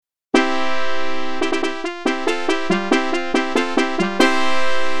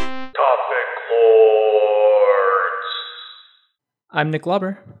I'm Nick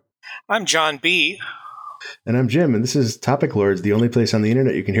Lauber. I'm John B. And I'm Jim, and this is Topic Lords, the only place on the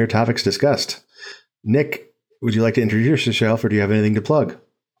internet you can hear topics discussed. Nick, would you like to introduce yourself, or do you have anything to plug?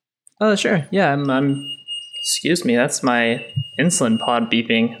 Sure. Yeah, I'm excuse me, that's my insulin pod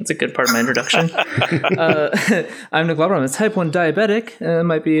beeping. That's a good part of my introduction. I'm Nick Lauber. I'm a type 1 diabetic.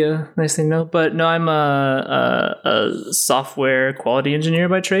 Might be a nice thing to know. But no, I'm a software quality engineer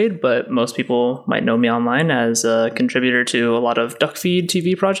by trade, but most people might know me online as a contributor to a lot of Duckfeed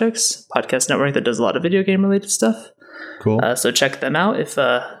TV projects, podcast network that does a lot of video game related stuff. Cool. So check them out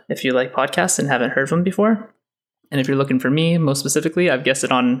if you like podcasts and haven't heard of them before. And if you're looking for me, most specifically, I've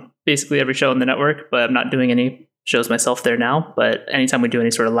guested on basically every show on the network, but I'm not doing any shows myself there now. But anytime we do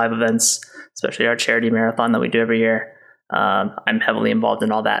any sort of live events, especially our charity marathon that we do every year, I'm heavily involved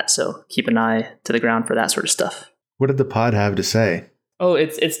in all that. So keep an eye to the ground for that sort of stuff. What did the pod have to say? Oh,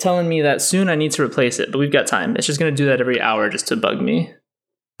 it's telling me that soon I need to replace it, but we've got time. It's just going to do that every hour just to bug me.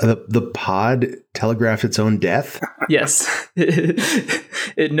 The pod telegraphed its own death? Yes.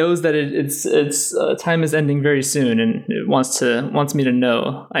 It knows that its time is ending very soon, and it wants me to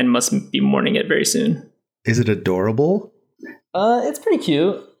know I must be mourning it very soon. Is it adorable? It's pretty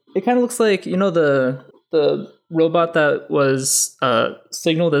cute. It kind of looks like, the robot that was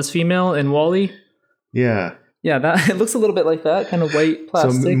signaled as female in WALL-E. Yeah. Yeah, that it looks a little bit like that, kind of white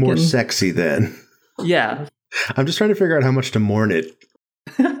plastic. So more sexy then. Yeah. I'm just trying to figure out how much to mourn it.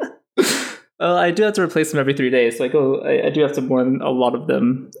 Well, I do have to replace them every 3 days. So I do have to mourn a lot of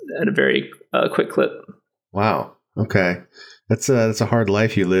them at a very quick clip. Wow. Okay. That's a hard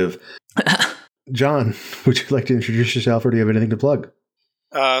life you live. John, would you like to introduce yourself, or do you have anything to plug?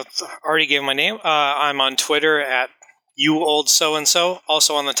 Already gave my name. I'm on Twitter at YouOldSoandSo,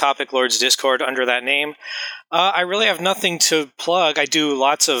 also on the Topic Lords Discord under that name. I really have nothing to plug. I do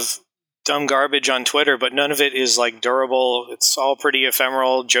lots of dumb garbage on Twitter, but none of it is like durable. It's all pretty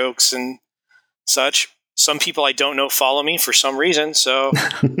ephemeral jokes and such. Some people I don't know follow me for some reason, so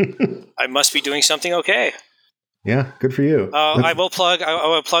I must be doing something okay. Yeah, good for you. I will plug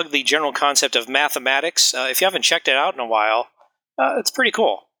the general concept of mathematics. If you haven't checked it out in a while, it's pretty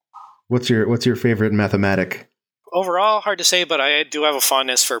cool. What's your favorite mathematic? Overall, hard to say, but I do have a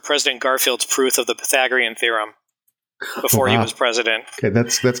fondness for President Garfield's proof of the Pythagorean theorem before he was president. Okay,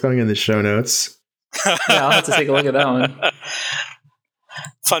 that's going in the show notes. Yeah, I'll have to take a look at that one.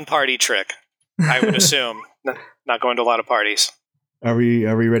 Fun party trick, I would assume. Not going to a lot of parties. Are we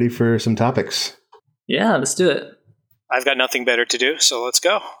ready for some topics? Yeah, let's do it. I've got nothing better to do, so let's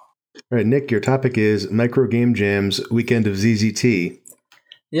go. All right, Nick, your topic is Micro Game Jam's Weekend of ZZT.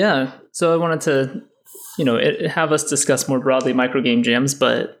 Yeah, so I wanted to have us discuss more broadly micro game jams,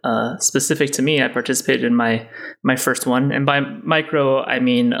 but specific to me, I participated in my first one. And by micro, I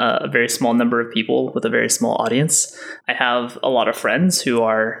mean a very small number of people with a very small audience. I have a lot of friends who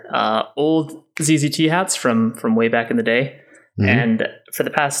are old ZZT hats from way back in the day. Mm-hmm. And for the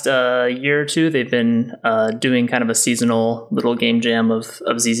past year or two, they've been doing kind of a seasonal little game jam of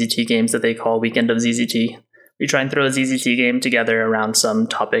ZZT games that they call Weekend of ZZT. We try and throw a ZZT game together around some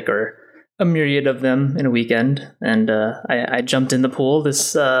topic or a myriad of them in a weekend, and I jumped in the pool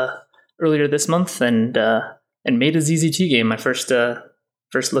this earlier this month and made a ZZT game. My first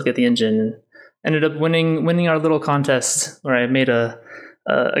look at the engine. Ended up winning our little contest where I made a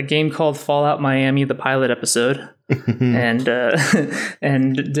game called Fallout Miami, the pilot episode, and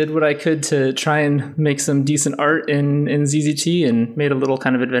did what I could to try and make some decent art in ZZT, and made a little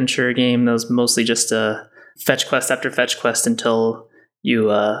kind of adventure game that was mostly just fetch quest after fetch quest until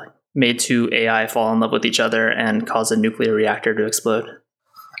you made two AI fall in love with each other and cause a nuclear reactor to explode.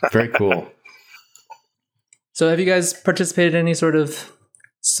 Very cool. So have you guys participated in any sort of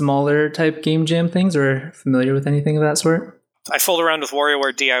smaller type game jam things, or familiar with anything of that sort? I fooled around with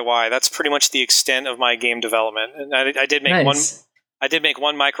WarioWare DIY. That's pretty much the extent of my game development. And I did make nice. I did make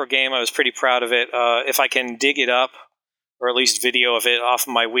one micro game. I was pretty proud of it. If I can dig it up, or at least video of it off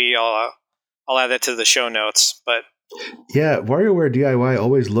of my Wii, I'll add that to the show notes. But yeah, WarioWare DIY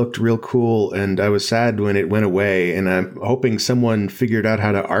always looked real cool, and I was sad when it went away, and I'm hoping someone figured out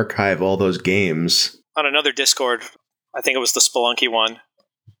how to archive all those games. On another Discord, I think it was the Spelunky one.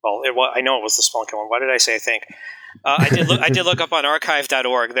 Well, I know it was the Spelunky one. Why did I say I think? I did look up on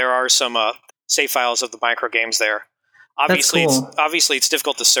archive.org. There are some save files of the micro games there. Obviously, that's cool. It's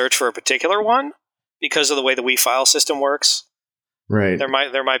difficult to search for a particular one because of the way the Wii file system works. Right. There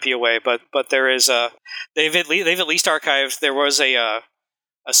might be a way, but there is they've at least archived. There was a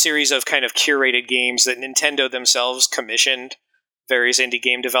series of kind of curated games that Nintendo themselves commissioned various indie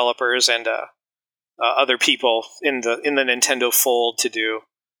game developers and other people in the Nintendo fold to do,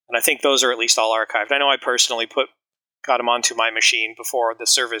 and I think those are at least all archived. I know I personally put got them onto my machine before the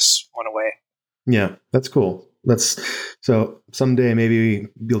service went away. Yeah, that's cool. So someday maybe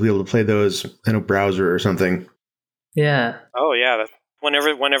you'll be able to play those in a browser or something. Yeah. Oh yeah.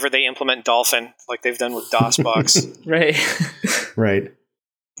 Whenever they implement Dolphin, like they've done with DOSBox. Right. Right.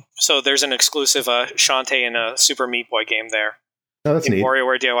 So there's an exclusive Shantae and a Super Meat Boy game there. Oh, that's neat.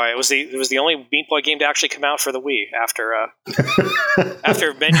 WarioWare DIY. It was the only Meat Boy game to actually come out for the Wii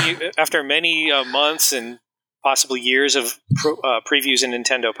after many months and possibly years of previews in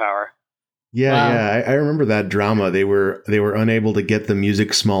Nintendo Power. Yeah, Wow. yeah, I remember that drama. They were unable to get the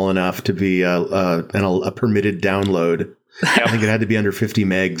music small enough to be a permitted download. Yep. I think it had to be under 50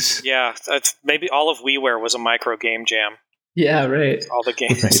 megs. Yeah, that's maybe all of WiiWare was a micro game jam. Yeah, right. All the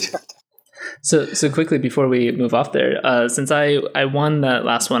games. Right. So quickly before we move off there, since I won that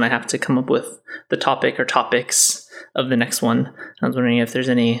last one, I have to come up with the topic or topics of the next one. I was wondering if there's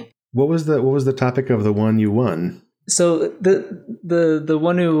any. What was the topic of the one you won? So the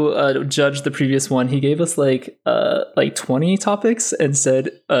one who judged the previous one, he gave us like 20 topics and said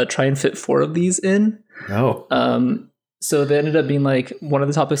try and fit 4 of these in. Oh. So they ended up being like, one of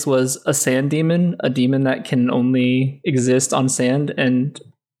the topics was a sand demon, a demon that can only exist on sand and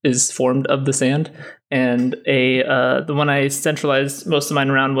is formed of the sand. And the one I centralized most of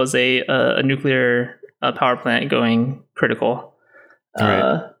mine around was a nuclear power plant going critical.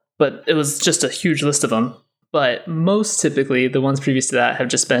 Right. But it was just a huge list of them. But most typically, the ones previous to that have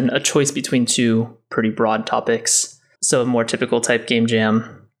just been a choice between 2 pretty broad topics. So a more typical type game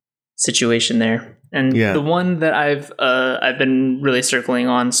jam situation there. And Yeah. the one that I've been really circling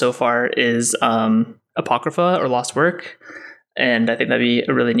on so far is Apocrypha or Lost Work. And I think that'd be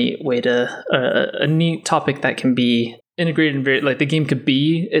a really neat way to a neat topic that can be integrated in very, like the game could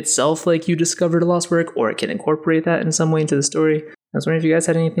be itself like you discovered a lost work, or it can incorporate that in some way into the story. I was wondering if you guys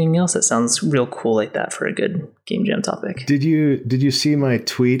had anything else that sounds real cool like that for a good game jam topic. Did you see my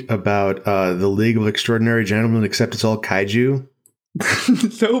tweet about the League of Extraordinary Gentlemen, except it's all kaiju?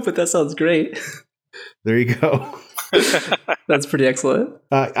 No, but that sounds great. There you go. That's pretty excellent.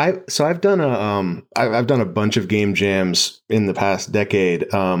 I've done a bunch of game jams in the past decade,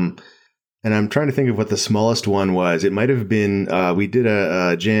 and I'm trying to think of what the smallest one was. It might have been we did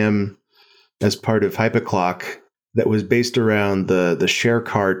a jam as part of Hypoclock that was based around the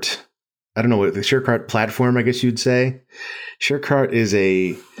ShareCart. I don't know what the ShareCart platform, I guess you'd say. ShareCart is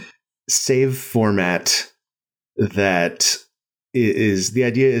a save format that is the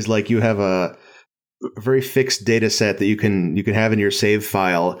idea is like you have a very fixed data set that you can have in your save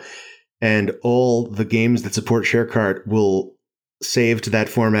file, and all the games that support ShareCart will save to that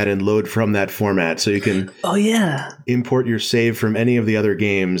format and load from that format. So you can import your save from any of the other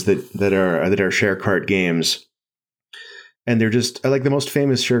games that are ShareCart games. And they're just, I like the most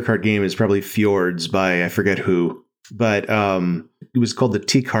famous ShareCart game is probably Fjords by I forget who, but it was called the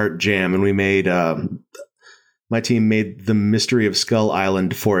T-Cart Jam, and we made my team made the Mystery of Skull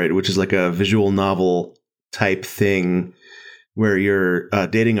Island for it, which is like a visual novel type thing where you're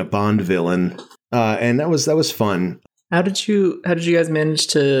dating a Bond villain, and that was fun. How did you guys manage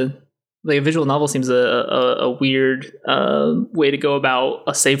to, like, a visual novel seems a weird way to go about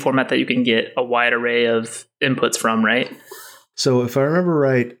a save format that you can get a wide array of inputs from, right? So if I remember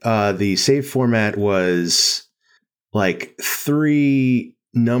right, the save format was like 3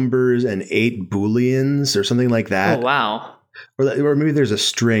 numbers and 8 booleans or something like that. Oh, wow. Or maybe there's a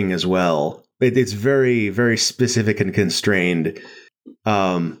string as well. It's very, very specific and constrained.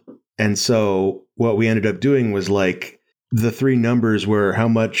 And so what we ended up doing was like the 3 numbers were how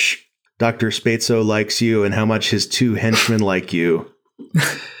much Dr. Spatzo likes you and how much his 2 henchmen like you.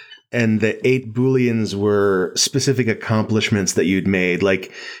 And the 8 booleans were specific accomplishments that you'd made.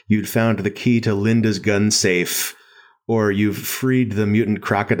 Like you'd found the key to Linda's gun safe, or you've freed the mutant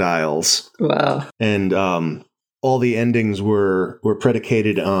crocodiles. Wow. And all the endings were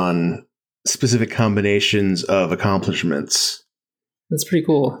predicated on specific combinations of accomplishments. That's pretty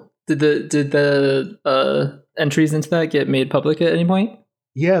cool. Did the entries into that get made public at any point?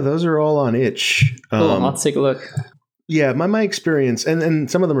 Yeah, those are all on itch. Cool, I'll have to take a look. Yeah, my experience,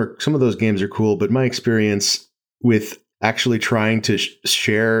 and some of those games are cool, but my experience with actually trying to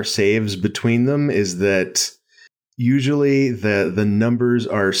share saves between them is that usually the numbers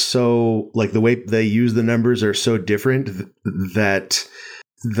are so, like the way they use the numbers are so different that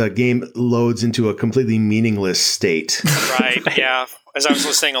the game loads into a completely meaningless state. Right. Yeah. As I was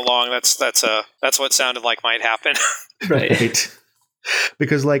listening along, that's what sounded like might happen. Right.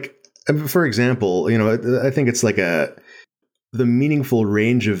 Because, like, for example, I think it's like the meaningful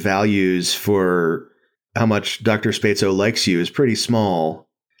range of values for how much Dr. Spatzo likes you is pretty small.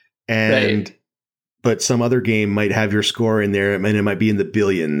 And but some other game might have your score in there, and it might be in the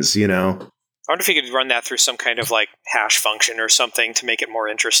billions, you know? I wonder if you could run that through some kind of like hash function or something to make it more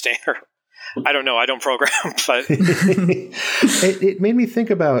interesting. I don't know. I don't program, but it made me think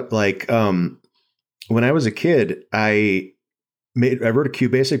about like when I was a kid, I wrote a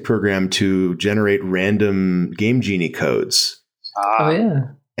QBasic program to generate random Game Genie codes. Oh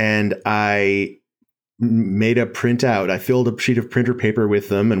yeah. And I made a printout. I filled a sheet of printer paper with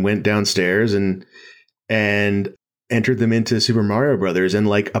them and went downstairs and entered them into Super Mario Brothers. And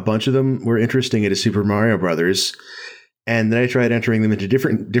like a bunch of them were interesting into Super Mario Brothers. And then I tried entering them into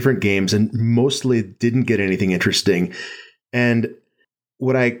different games and mostly didn't get anything interesting. And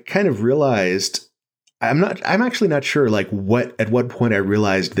what I kind of realized, I'm actually not sure like at what point I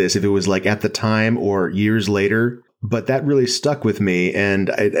realized this, if it was like at the time or years later, but that really stuck with me. And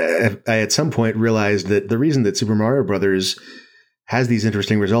I at some point realized that the reason that Super Mario Brothers has these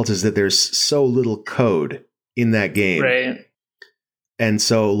interesting results is that there's so little code in that game. Right. And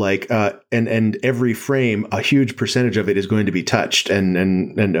so like, and every frame, a huge percentage of it is going to be touched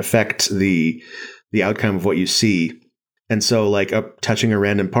and affect the outcome of what you see. And so like touching a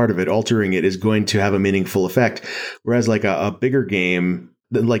random part of it, altering it is going to have a meaningful effect. Whereas like a bigger game,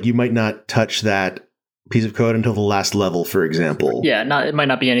 like you might not touch that piece of code until the last level, for example. Yeah, it might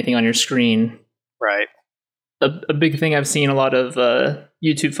not be anything on your screen. right. A big thing I've seen a lot of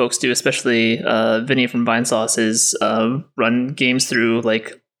YouTube folks do, especially Vinny from Vinesauce, is run games through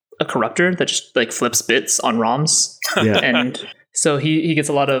like a corruptor that just like flips bits on ROMs. Yeah. And so he gets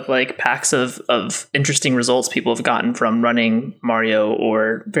a lot of like packs of interesting results people have gotten from running Mario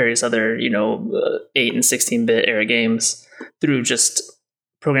or various other 8 and 16-bit era games through just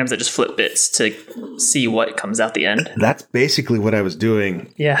programs that just flip bits to see what comes out the end. That's basically what I was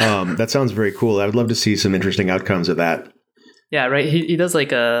doing. Yeah. That sounds very cool. I would love to see some interesting outcomes of that. Yeah, right. He does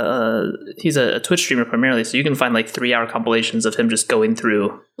like he's a Twitch streamer primarily, so you can find like 3-hour compilations of him just going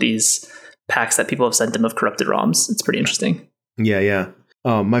through these packs that people have sent him of corrupted ROMs. It's pretty interesting. Yeah.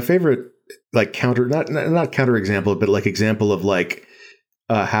 My favorite like not counter example, but like example of like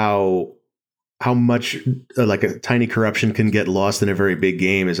how much like a tiny corruption can get lost in a very big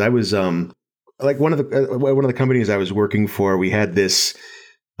game is I was like one of the companies I was working for, we had this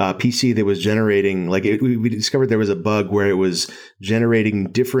PC that was generating like we discovered there was a bug where it was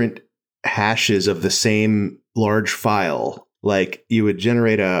generating different hashes of the same large file. Like you would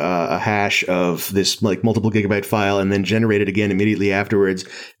generate a hash of this like multiple gigabyte file and then generate it again immediately afterwards,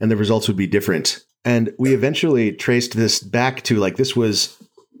 and the results would be different. And we eventually traced this back to like this was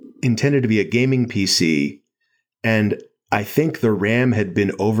intended to be a gaming PC, and I think the RAM had been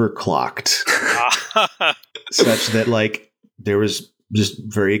overclocked such that like there was just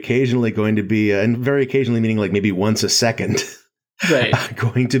very occasionally going to be, and very occasionally meaning like maybe once a second, right,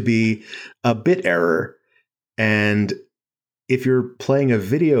 going to be a bit error. And if you're playing a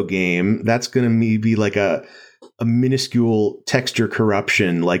video game, that's going to be like a minuscule texture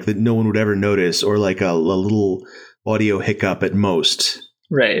corruption, like that no one would ever notice, or like a little audio hiccup at most.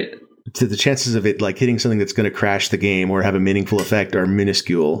 Right. To the chances of it like hitting something that's going to crash the game or have a meaningful effect are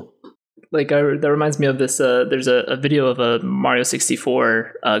minuscule. Like that reminds me of this. There's a video of a Mario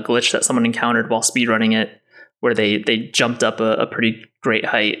 64 glitch that someone encountered while speedrunning it, where they jumped up a pretty great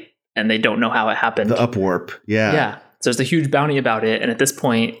height and they don't know how it happened. The upwarp. Yeah. Yeah. So there's a huge bounty about it. And at this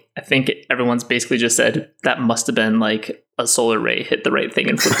point, I think everyone's basically just said that must have been like a solar ray hit the right thing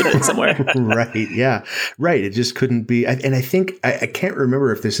and flipped it in somewhere. Right. Yeah. Right. It just couldn't be. And I think I can't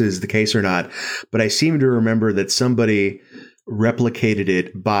remember if this is the case or not, but I seem to remember that somebody replicated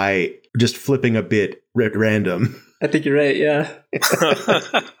it by just flipping a bit at random. I think you're right. Yeah.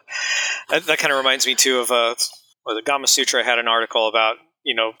 that kind of reminds me too of the Gama Sutra had an article about,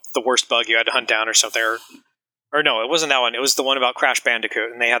 the worst bug you had to hunt down or something, or no, it wasn't that one. It was the one about Crash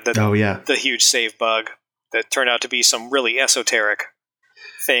Bandicoot, and they had the huge save bug that turned out to be some really esoteric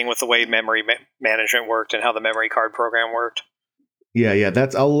thing with the way memory management worked and how the memory card program worked. Yeah.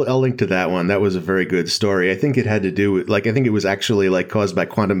 I'll link to that one. That was a very good story. I think it had to do with I think it was actually like caused by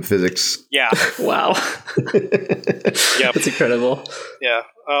quantum physics. Yeah. Wow. Yeah, that's incredible. Yeah.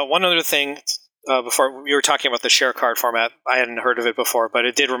 One other thing, before we were talking about the share card format, I hadn't heard of it before, but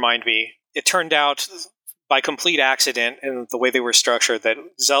it did remind me. It turned out by complete accident and the way they were structured that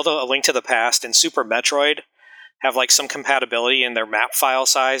Zelda: A Link to the Past and Super Metroid have like some compatibility in their map file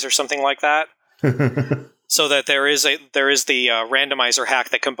size or something like that. So that there is the randomizer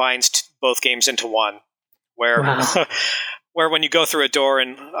hack that combines both games into one, where wow. where when you go through a door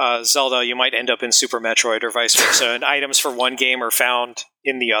in Zelda, you might end up in Super Metroid or vice versa, and items for one game are found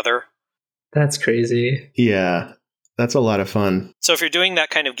in the other. That's crazy. Yeah. That's a lot of fun. So if you're doing that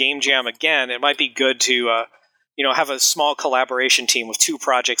kind of game jam again, it might be good to have a small collaboration team with 2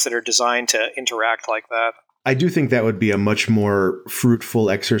 projects that are designed to interact like that. I do think that would be a much more fruitful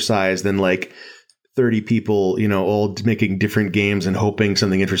exercise than like 30 people, all making different games and hoping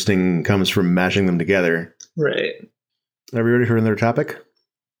something interesting comes from mashing them together. Right. Are we ready for another topic?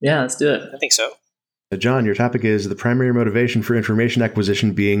 Yeah, let's do it. I think so. John, your topic is the primary motivation for information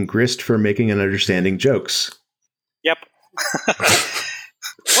acquisition being grist for making and understanding jokes. Yep.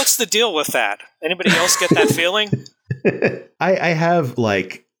 What's the deal with that? Anybody else get that feeling? I have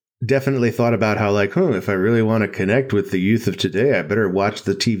definitely thought about how if I really want to connect with the youth of today, I better watch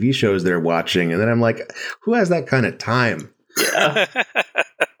the TV shows they're watching. And then I'm like, who has that kind of time? Yeah.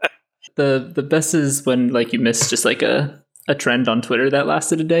 The best is when you miss just a trend on Twitter that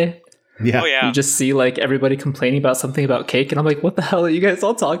lasted a day. Yeah. Oh, yeah. You just see everybody complaining about something about cake, and I'm like, what the hell are you guys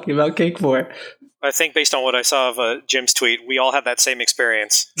all talking about cake for? I think based on what I saw of Jim's tweet, we all had that same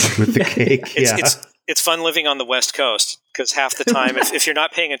experience. With the cake, It's fun living on the West Coast, because half the time, if you're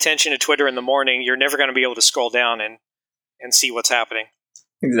not paying attention to Twitter in the morning, you're never going to be able to scroll down and see what's happening.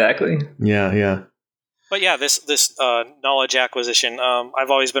 Exactly. Yeah. But yeah, this knowledge acquisition, I've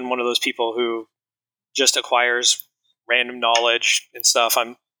always been one of those people who just acquires random knowledge and stuff.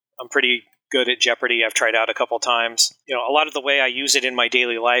 I'm pretty good at Jeopardy. I've tried out a couple times. A lot of the way I use it in my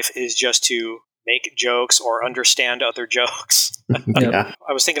daily life is just to make jokes or understand other jokes. Yeah.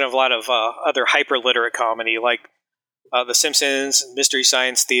 I was thinking of a lot of other hyper-literate comedy, like The Simpsons, Mystery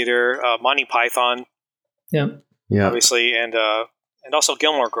Science Theater, Monty Python, Yeah. obviously, and also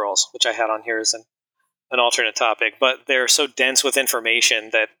Gilmore Girls, which I had on here as an alternate topic. But they're so dense with information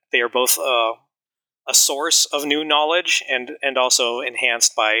that they are both a source of new knowledge and also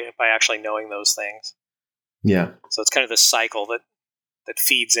enhanced by actually knowing those things. Yeah. So it's kind of this cycle that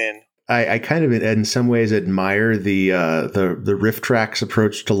feeds in. I kind of, in some ways, admire the RiffTrax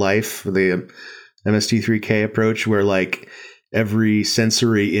approach to life, the MST3K approach, where every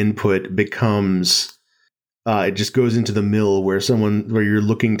sensory input becomes it just goes into the mill where you're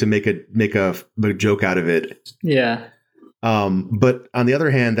looking to make a joke out of it. Yeah. But on the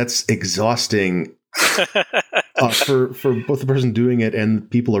other hand, that's exhausting for both the person doing it and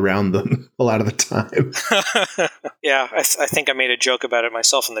people around them a lot of the time. Yeah, I think I made a joke about it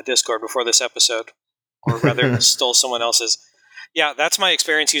myself in the Discord before this episode, or rather stole someone else's. Yeah, that's my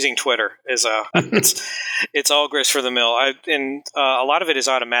experience using Twitter. It's all grist for the mill. A lot of it is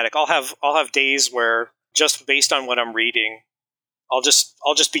automatic. I'll have days where, just based on what I'm reading, I'll just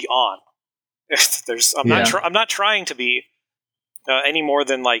be on. I'm not trying to be any more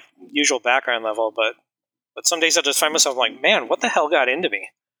than usual background level, but some days I'll just find myself like, man, what the hell got into me?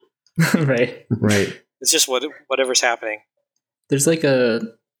 Right. It's just whatever's happening. There's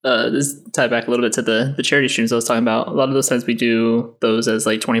this tie back a little bit to the charity streams I was talking about. A lot of those times we do those as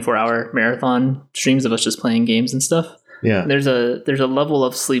 24-hour marathon streams of us just playing games and stuff. Yeah. There's a level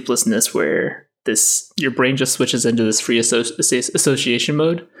of sleeplessness where your brain just switches into this free association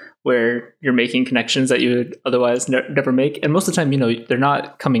mode where you're making connections that you would otherwise never make. And most of the time, they're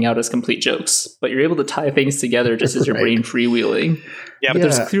not coming out as complete jokes, but you're able to tie things together just as your brain freewheeling. Yep. But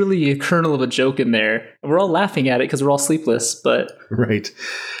there's clearly a kernel of a joke in there, and we're all laughing at it because we're all sleepless. But right,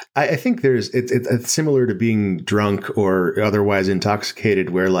 I think it's similar to being drunk or otherwise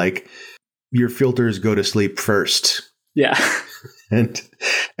intoxicated, where your filters go to sleep first. Yeah,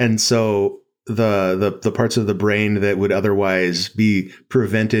 and so the parts of the brain that would otherwise be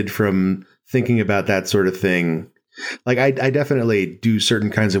prevented from thinking about that sort of thing. I definitely do certain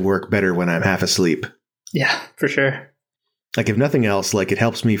kinds of work better when I'm half asleep. Yeah, for sure. If nothing else, it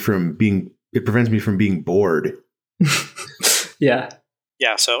prevents me from being bored. Yeah.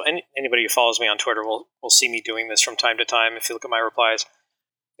 Yeah. So anybody who follows me on Twitter will see me doing this from time to time. If you look at my replies,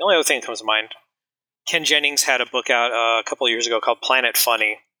 the only other thing that comes to mind, Ken Jennings had a book out a couple of years ago called Planet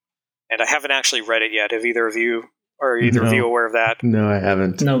Funny. And I haven't actually read it yet. Have either of you of you aware of that? No, I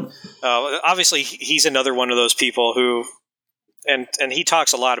haven't. No. Obviously, he's another one of those people who, and he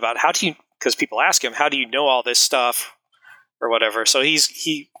talks a lot about because people ask him, how do you know all this stuff or whatever? So he's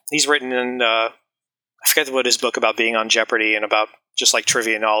written in, I forget what his book about being on Jeopardy and about just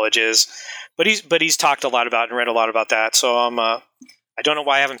trivia knowledge is, but he's talked a lot about and read a lot about that. So I don't know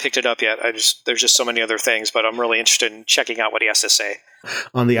why I haven't picked it up yet. There's just so many other things, but I'm really interested in checking out what he has to say.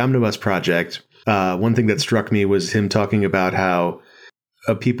 On the Omnibus Project, one thing that struck me was him talking about how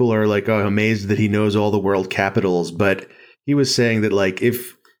people are amazed that he knows all the world capitals, but he was saying that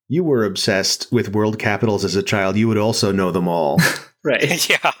if you were obsessed with world capitals as a child, you would also know them all. Right.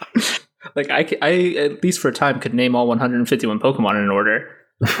 Yeah. I at least for a time could name all 151 Pokemon in order.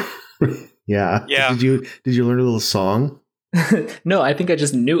 Yeah. Yeah. Did you learn a little song? No, I think I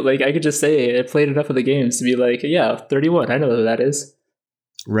just knew. Like, I could just say I played enough of the games to be like, yeah, 31. I know who that is.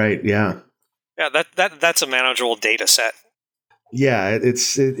 Right. Yeah. Yeah, that's a manageable data set. Yeah, it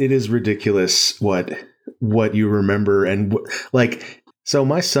is ridiculous what you remember and like. So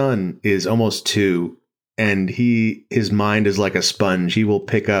my son is almost 2, and his mind is like a sponge. He will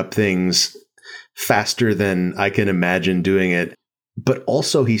pick up things faster than I can imagine doing it. But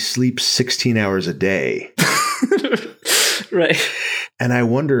also, he sleeps 16 hours a day. Right. And I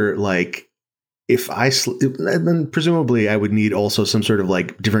wonder, like, if then presumably I would need also some sort of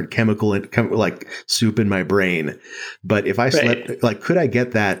like different chemical like soup in my brain. But if I slept, like, could I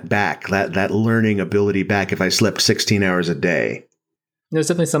get that back, that learning ability back if I slept 16 hours a day? There's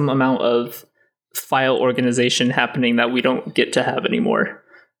definitely some amount of file organization happening that we don't get to have anymore,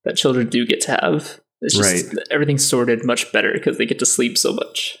 that children do get to have. It's just everything's sorted much better because they get to sleep so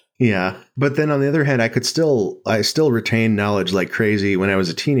much. Yeah. But then on the other hand, I still retain knowledge like crazy when I was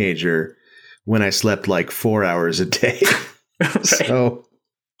a teenager, when I slept like 4 hours a day. Right. So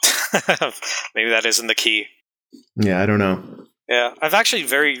maybe that isn't the key. Yeah, I don't know. Yeah. I've actually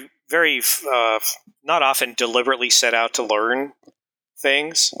very, very not often deliberately set out to learn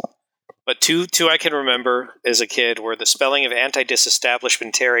things. But two I can remember as a kid were the spelling of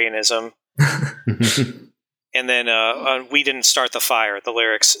anti-disestablishmentarianism. And then We Didn't Start the Fire, the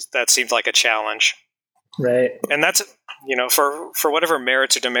lyrics. That seemed like a challenge. Right. And that's, for whatever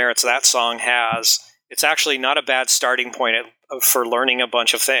merits or demerits that song has, it's actually not a bad starting point for learning a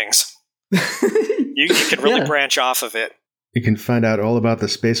bunch of things. You can really branch off of it. You can find out all about the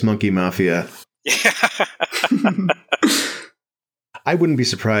Space Monkey Mafia. Yeah. I wouldn't be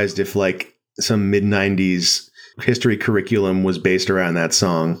surprised if like some mid-90s history curriculum was based around that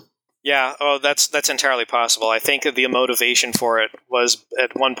song. Yeah, that's entirely possible. I think the motivation for it was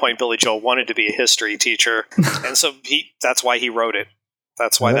at one point Billy Joel wanted to be a history teacher, and so that's why he wrote it.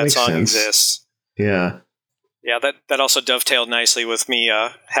 That's why that song exists. Yeah. Yeah, that also dovetailed nicely with me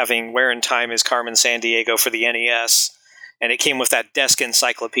having Where in Time is Carmen Sandiego for the NES, and it came with that desk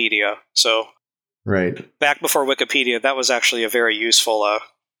encyclopedia. So back before Wikipedia, that was actually a very useful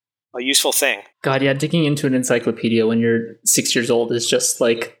thing. God, yeah, digging into an encyclopedia when you're 6 years old is just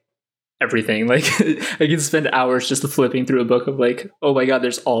like everything. Like, I can spend hours just flipping through a book of like, oh my God,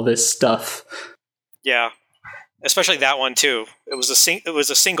 there's all this stuff. Yeah, especially that one too. It was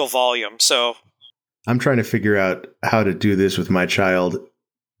a single volume, so I'm trying to figure out how to do this with my child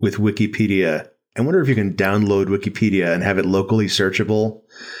with Wikipedia. I wonder if you can download Wikipedia and have it locally searchable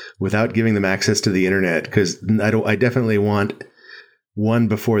without giving them access to the internet, because I definitely want one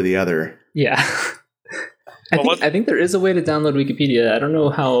before the other. Yeah. I think there is a way to download Wikipedia. I don't know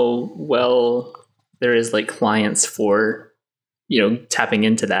how well there is like clients for, tapping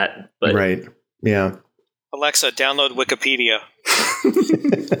into that. But right. Yeah. Alexa, download Wikipedia.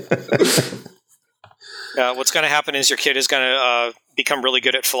 What's going to happen is your kid is going to become really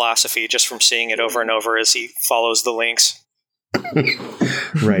good at philosophy just from seeing it over and over as he follows the links.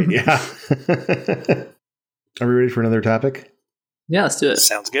 Right. Yeah. Are we ready for another topic? Yeah, let's do it.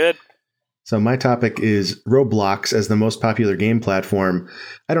 Sounds good. So my topic is Roblox as the most popular game platform.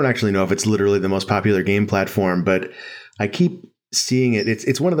 I don't actually know if it's literally the most popular game platform, but I keep seeing it.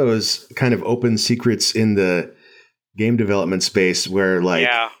 It's one of those kind of open secrets in the game development space where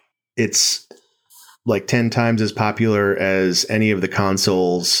it's like 10 times as popular as any of the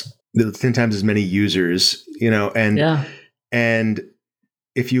consoles, 10 times as many users, and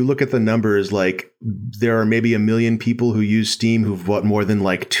if you look at the numbers, like there are maybe 1 million people who use Steam who've bought more than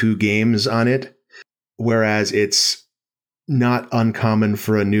like 2 games on it, whereas it's not uncommon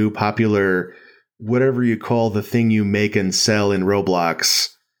for a new popular, whatever you call the thing you make and sell in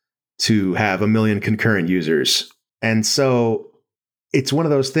Roblox, to have 1 million concurrent users. And so it's one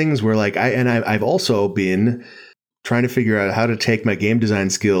of those things where like I've also been trying to figure out how to take my game design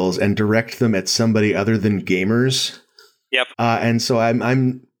skills and direct them at somebody other than gamers. Yep. And so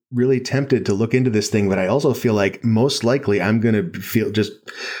I'm really tempted to look into this thing, but I also feel like most likely I'm going to just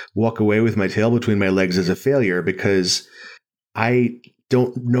walk away with my tail between my legs as a failure, because I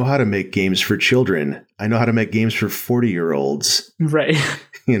don't know how to make games for children. I know how to make games for 40-year-olds. Right.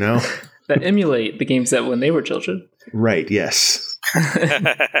 That emulate the games that when they were children. Right. Yes.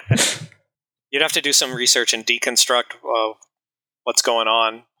 You'd have to do some research and deconstruct what's going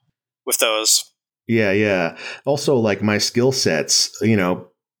on with those. Yeah. Also, like my skill sets,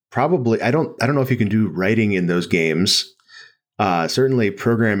 probably I don't know if you can do writing in those games. Certainly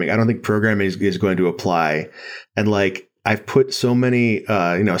programming. I don't think programming is going to apply. And like I've put so many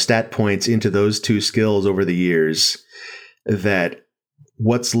stat points into those 2 skills over the years that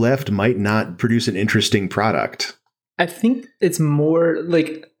what's left might not produce an interesting product. I think it's more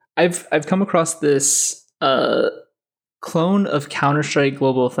like I've come across this clone of Counter-Strike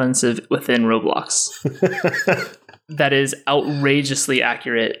Global Offensive within Roblox that is outrageously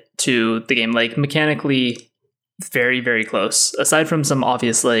accurate to the game, like mechanically very, very close. Aside from some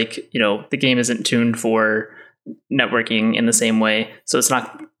obvious, like, you know, the game isn't tuned for networking in the same way, so it's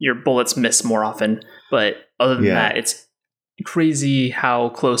not, your bullets miss more often. But other than that, it's crazy how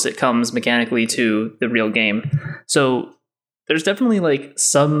close it comes mechanically to the real game. So there's definitely like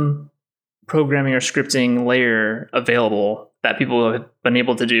some programming or scripting layer available that people have been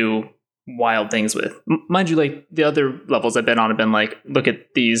able to do wild things with. Mind you, like the other levels I've been on have been like, look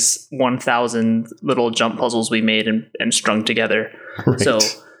at these 1,000 little jump puzzles we made and strung together. Right. So,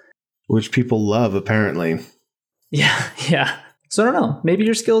 which people love, apparently. Yeah. So I don't know. Maybe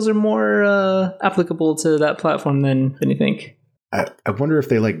your skills are more applicable to that platform than you think. I wonder if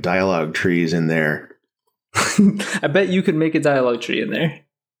they like dialogue trees in there. I bet you could make a dialogue tree in there.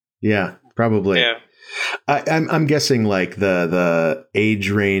 Yeah, probably. Yeah. I'm guessing like the age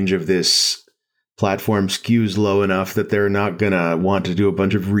range of this platform skews low enough that they're not gonna want to do a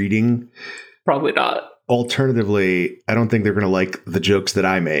bunch of reading. Probably not. Alternatively, I don't think they're gonna like the jokes that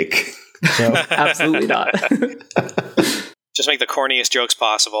I make. So. Absolutely not. Just make the corniest jokes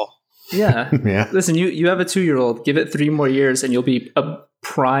possible. Yeah. Yeah. Listen, you have a 2-year-old. Give it 3 more years, and you'll be a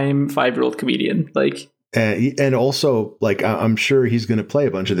prime 5-year-old comedian. Like. And also, like, I'm sure he's going to play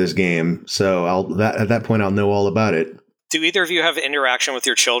a bunch of this game, so at that point I'll know all about it. Do either of you have interaction with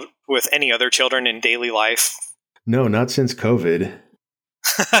your with any other children in daily life? No, not since COVID.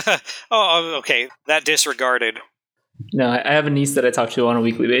 Oh, okay. That disregarded. No, I have a niece that I talk to on a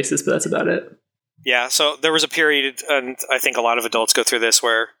weekly basis, but that's about it. Yeah, so there was a period, and I think a lot of adults go through this,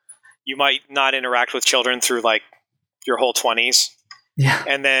 where you might not interact with children through like your whole 20s. Yeah.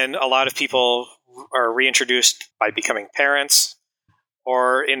 And then a lot of people are reintroduced by becoming parents,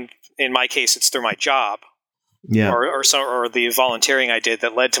 or in my case, it's through my job. Yeah. Or the volunteering I did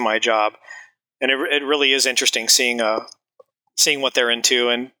that led to my job. And it really is interesting seeing what they're into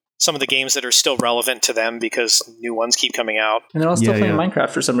and some of the games that are still relevant to them because new ones keep coming out. And they're all still playing Minecraft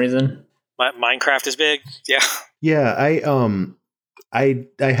for some reason. Minecraft is big. Yeah. Yeah. I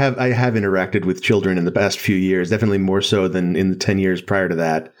have interacted with children in the past few years, definitely more so than in the 10 years prior to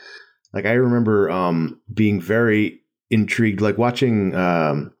that. Like I remember being very intrigued, like watching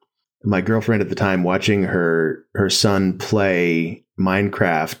my girlfriend at the time, watching her son play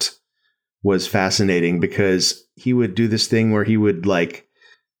Minecraft was fascinating because he would do this thing where he would like,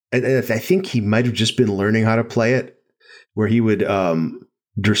 I think he might have just been learning how to play it, where he would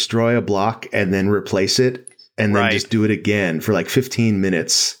destroy a block and then replace it and then just do it again for like 15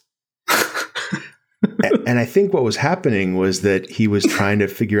 minutes. And I think what was happening was that he was trying to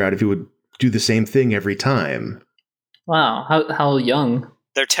figure out if he would do the same thing every time. Wow. How young?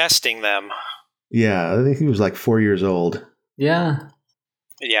 They're testing them. Yeah, I think he was like 4 years old. Yeah.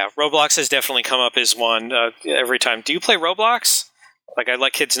 Yeah, Roblox has definitely come up as one every time. Do you play Roblox? Like, I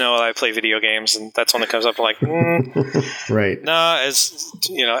let kids know I play video games, and that's one that comes up. I'm like, right. No, as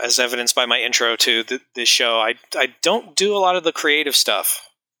you know, as evidenced by my intro to this show, I don't do a lot of the creative stuff.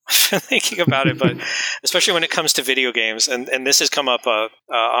 Thinking about it, but especially when it comes to video games, and this has come up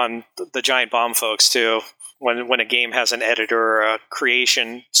on the Giant Bomb folks too. When a game has an editor or a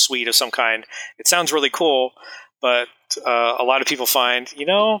creation suite of some kind, it sounds really cool, but a lot of people find,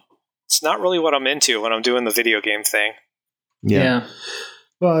 it's not really what I'm into when I'm doing the video game thing. Yeah.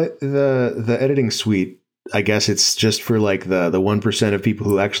 Well, the editing suite, I guess it's just for like the 1% of people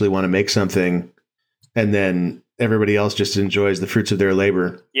who actually want to make something, and then everybody else just enjoys the fruits of their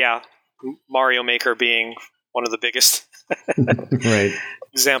labor. Yeah. Mario Maker being one of the biggest right.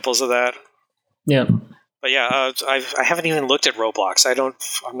 examples of that. Yeah. But yeah, I haven't even looked at Roblox.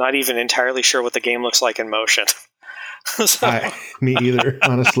 I'm not even entirely sure what the game looks like in motion. Me either,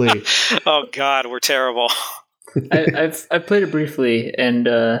 honestly. Oh God, we're terrible. I've played it briefly, and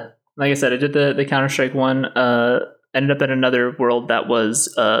like I said, I did the Counter-Strike one. Ended up in another world that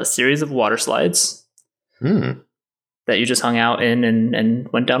was a series of water slides. That you just hung out in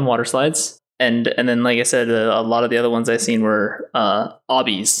and went down water slides. And then, like I said, a lot of the other ones I've seen were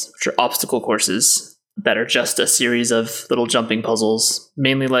obbies, which are obstacle courses that are just a series of little jumping puzzles,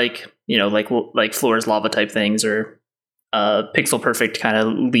 mainly like Floor's Lava type things or pixel perfect kind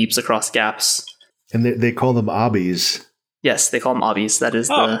of leaps across gaps. And they call them obbies. Yes, they call them obbies. That is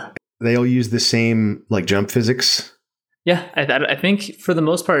They all use the same like jump physics. Yeah, I think for the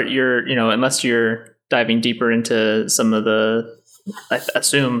most part, unless you're diving deeper into some of the I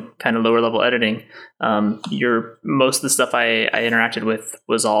assume, kind of lower level editing, most of the stuff I interacted with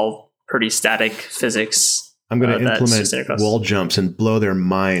was all pretty static physics. I'm going to implement wall jumps and blow their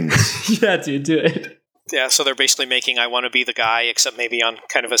minds. Yeah, dude, do it. Yeah, so they're basically making I Want to Be the Guy, except maybe on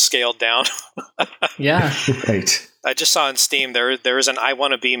kind of a scaled down. Yeah. Right. I just saw on Steam there is an I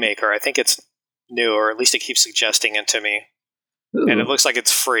Want to Be maker. I think it's new, or at least it keeps suggesting it to me. Ooh. And it looks like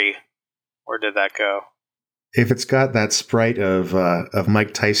it's free. Where did that go? If it's got that sprite of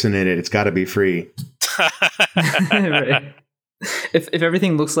Mike Tyson in it, it's got to be free. Right. If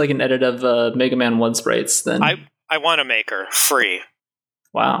everything looks like an edit of Mega Man 1 sprites, then I Want a Maker free.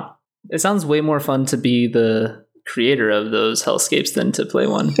 Wow. It sounds way more fun to be the creator of those hellscapes than to play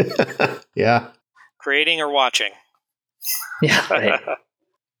one. Yeah. Creating or watching? Yeah, right.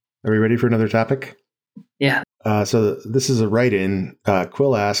 Are we ready for another topic? Yeah. So this is a write-in.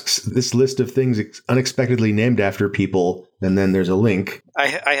 Quill asks, this list of things unexpectedly named after people, and then there's a link.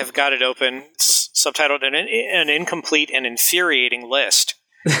 I have got it open. It's subtitled an incomplete and infuriating list.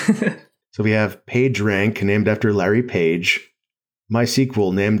 So we have PageRank, named after Larry Page.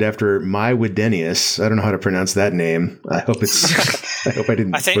 MySQL, named after My Widenius. I don't know how to pronounce that name. I hope I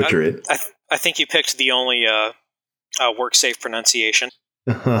didn't butcher it. I think you picked the only work-safe pronunciation.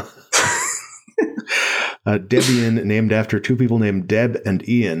 Debian, named after two people named Deb and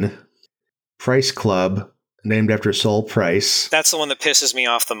Ian. Price Club, named after Saul Price. That's the one that pisses me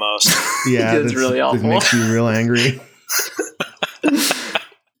off the most. Yeah, that's really awful. It makes you real angry.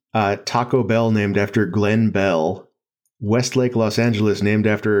 Taco Bell, named after Glenn Bell. Westlake, Los Angeles, named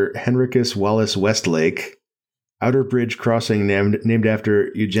after Henricus Wallace Westlake. Outer Bridge Crossing, named after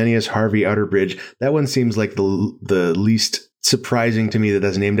Eugenius Harvey Outerbridge. That one seems like the least surprising to me that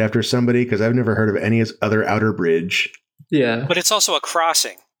that's named after somebody, because I've never heard of any other outer bridge. Yeah. But it's also a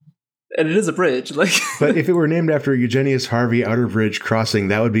crossing. And it is a bridge. But if it were named after Eugenius Harvey Outerbridge Crossing,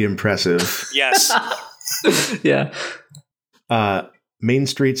 that would be impressive. Yes. Yeah. Main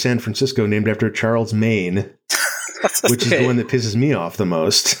Street, San Francisco, named after Charles Maine. Which is the one that pisses me off the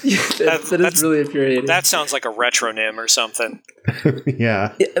most. That is really infuriating. That sounds like a retronym or something.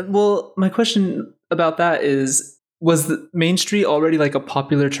 Yeah. Well, my question about that is, was the Main Street already like a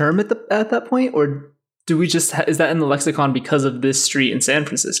popular term at that point, or do we just is that in the lexicon because of this street in San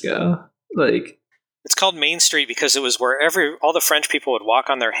Francisco? Like, it's called Main Street because it was where all the French people would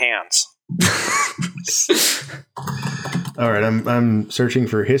walk on their hands. All right, I'm searching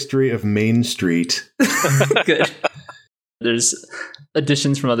for history of Main Street. Good. There's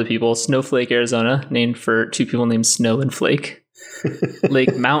additions from other people. Snowflake, Arizona, named for two people named Snow and Flake.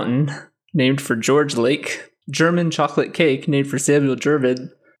 Lake Mountain, named for George Lake. German chocolate cake, named for Samuel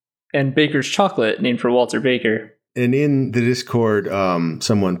German. And Baker's Chocolate, named for Walter Baker. And in the Discord,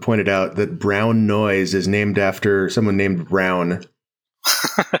 someone pointed out that Brown Noise is named after someone named Brown.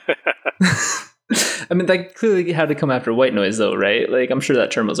 I mean, that clearly had to come after white noise, though, right? Like, I'm sure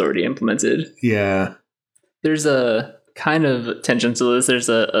that term was already implemented. Yeah. There's a kind of tension to this. There's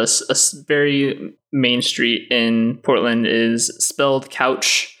a very main street in Portland is spelled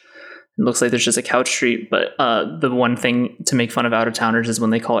couch. It looks like there's just a couch street, but the one thing to make fun of out-of-towners is when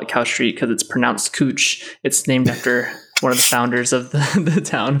they call it Couch Street because it's pronounced cooch. It's named after one of the founders of the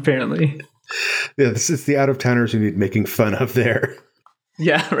town, apparently. Yeah, this is the out-of-towners who need making fun of there.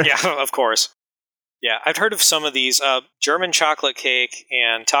 Yeah, right. Yeah, of course. Yeah, I've heard of some of these. German chocolate cake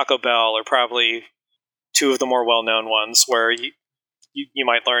and Taco Bell are probably two of the more well-known ones where you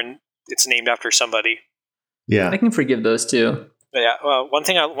might learn it's named after somebody. Yeah, I can forgive those too. Yeah, one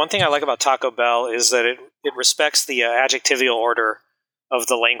thing I like about Taco Bell is that it respects the adjectival order of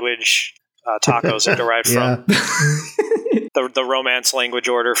the language tacos are derived from. The Romance language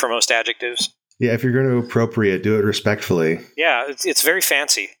order for most adjectives. Yeah, if you're going to appropriate, do it respectfully. Yeah, it's very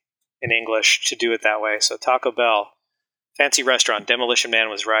fancy in English to do it that way. So Taco Bell, fancy restaurant. Demolition Man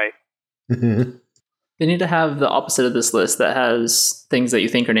was right. They need to have the opposite of this list that has things that you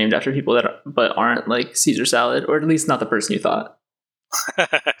think are named after people but aren't, like Caesar salad, or at least not the person you thought.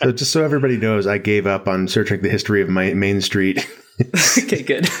 So just so everybody knows, I gave up on searching the history of my Main Street. Okay,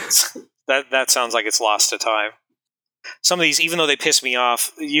 good. That sounds like it's lost to time. Some of these, even though they piss me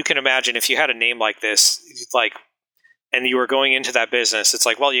off, you can imagine if you had a name like this, and you were going into that business, it's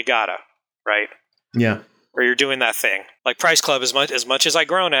like, well, you gotta, right? Yeah. Or you're doing that thing. Like Price Club, as much as I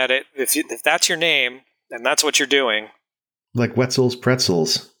groan at it, if that's your name, and that's what you're doing. Like Wetzel's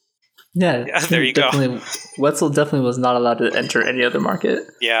Pretzels. Yeah, there you go. Wetzel definitely was not allowed to enter any other market.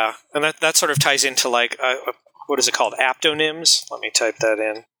 Yeah, and that sort of ties into like, what is it called? Aptonyms? Let me type that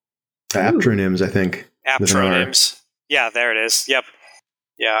in. Aptronyms, I think. Aptronyms. Yeah, there it is. Yep.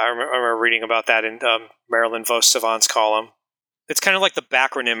 Yeah, I remember reading about that in Marilyn Vos Savant's column. It's kind of like the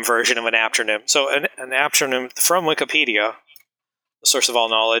backronym version of an aptronym. So an aptronym from Wikipedia, the source of all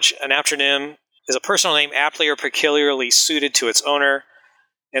knowledge, an aptronym is a personal name aptly or peculiarly suited to its owner.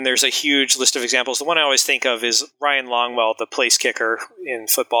 And there's a huge list of examples. The one I always think of is Ryan Longwell, the place kicker in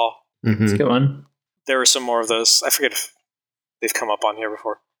football. That's a good one. There are some more of those. I forget if they've come up on here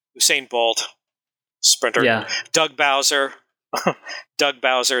before. Usain Bolt, sprinter. Yeah. Doug Bowser. Doug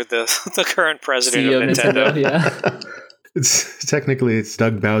Bowser, the current president CEO of Nintendo. Yeah. It's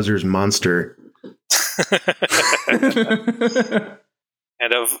Doug Bowser's Monster.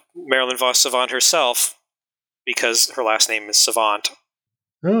 And of Marilyn Vos Savant herself, because her last name is Savant.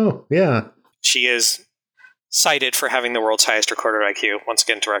 Oh, yeah. She is cited for having the world's highest recorded IQ. Once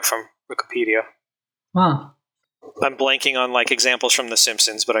again, direct from Wikipedia. Wow. I'm blanking on examples from The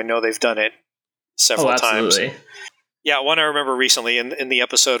Simpsons, but I know they've done it several times. Yeah, one I remember recently in the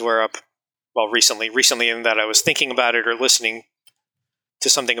episode where recently in that I was thinking about it or listening to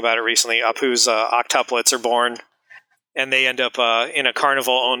something about it recently. Apu's octuplets are born, and they end up in a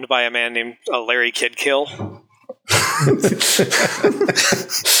carnival owned by a man named Larry Kidkill.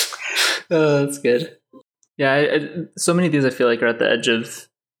 Oh, that's good. Yeah, so many of these I feel like are at the edge of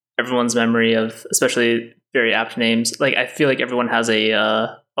everyone's memory of, especially very apt names. Like I feel like everyone has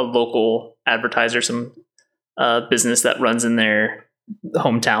a local advertiser, some business that runs in their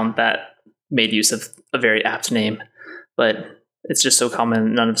hometown that made use of a very apt name, but it's just so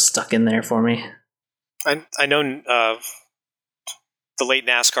common. None of it's stuck in there for me. I know the late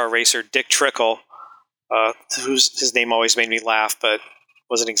NASCAR racer Dick Trickle, his name always made me laugh, but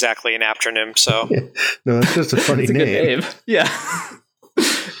wasn't exactly an aptronym. So no, that's just a funny It's a name. good name. Yeah,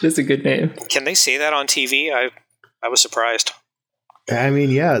 it's a good name. Can they say that on TV? I was surprised. I mean,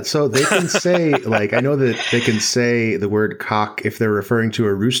 yeah. So they can say, I know that they can say the word cock if they're referring to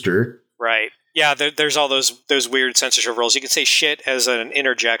a rooster. Right. Yeah, there's all those weird censorship rules. You can say shit as an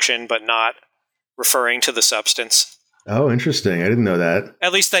interjection, but not referring to the substance. Oh, interesting. I didn't know that.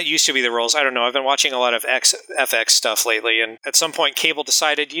 At least that used to be the rules. I don't know. I've been watching a lot of FX stuff lately, and at some point, cable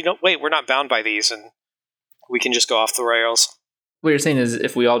decided, wait, we're not bound by these, and we can just go off the rails. What you're saying is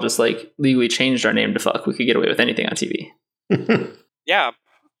if we all just legally changed our name to fuck, we could get away with anything on TV. Yeah.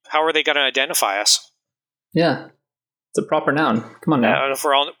 How are they going to identify us? Yeah. It's a proper noun. Come on now. And if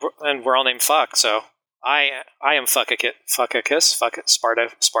we're all named fuck, so I am Sparta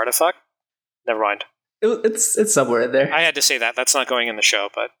fuck. Never mind. It's somewhere in there. I had to say that. That's not going in the show,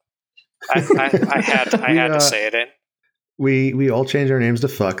 but I had to say it. We all changed our names to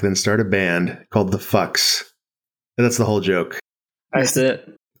fuck, then start a band called the Fucks. And that's the whole joke. That's it.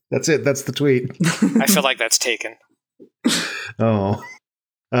 That's it. That's the tweet. I feel like that's taken. Oh.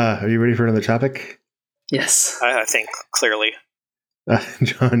 Are you ready for another topic? Yes. I think clearly.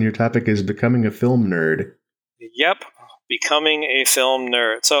 John, your topic is becoming a film nerd. Yep. Becoming a film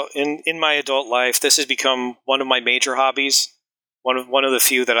nerd. So in my adult life, this has become one of my major hobbies. One of the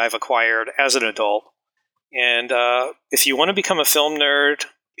few that I've acquired as an adult. And if you want to become a film nerd,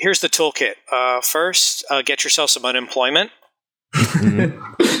 here's the toolkit. First, get yourself some unemployment.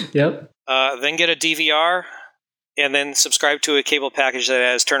 Yep. Then get a DVR, and then subscribe to a cable package that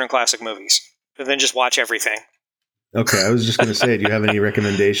has Turner Classic Movies. And then just watch everything. Okay, I was just going to say, do you have any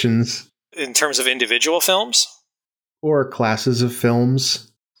recommendations? In terms of individual films? Or classes of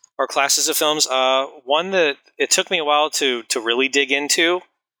films? Or classes of films. One that it took me a while to really dig into.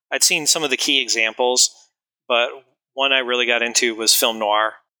 I'd seen some of the key examples, but one I really got into was film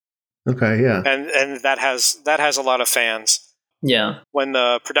noir. Okay, yeah. And that has a lot of fans. Yeah. When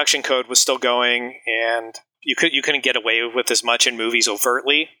the production code was still going and you couldn't get away with as much in movies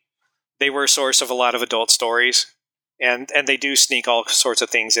overtly, they were a source of a lot of adult stories. And they do sneak all sorts of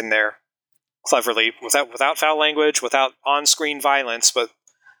things in there cleverly, without foul language, without on-screen violence, but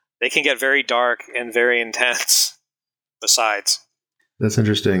they can get very dark and very intense besides. That's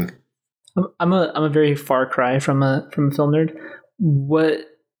interesting. I'm a very far cry from a film nerd. What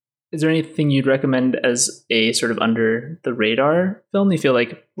is there anything you'd recommend as a sort of under the radar film you feel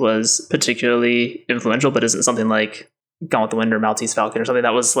like was particularly influential, but isn't something like Gone with the Wind or Maltese Falcon or something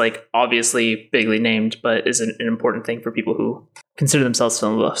that was obviously bigly named, but is an important thing for people who consider themselves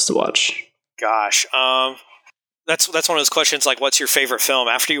film buffs to watch? Gosh, that's one of those questions like, what's your favorite film?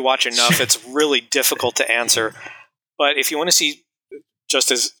 After you watch enough, it's really difficult to answer. But if you want to see,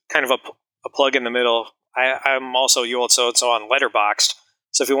 just as kind of a plug in the middle, I'm also You Old So-and-So on Letterboxd.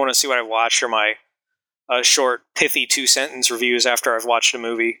 So if you want to see what I've watched or my short, pithy 2-sentence reviews after I've watched a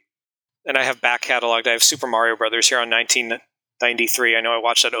movie, and I have back cataloged. I have Super Mario Brothers here on 1993. I know I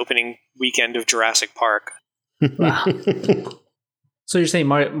watched that opening weekend of Jurassic Park. Wow. So you're saying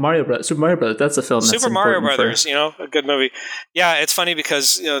Mario Brothers, Super Mario Brothers? That's a film. That's Super Mario important Brothers, a good movie. Yeah, it's funny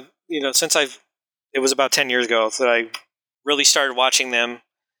because since it was about 10 years ago that I really started watching them,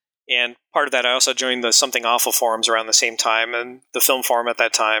 and part of that I also joined the Something Awful forums around the same time, and the film forum at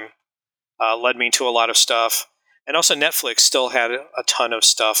that time led me to a lot of stuff, and also Netflix still had a ton of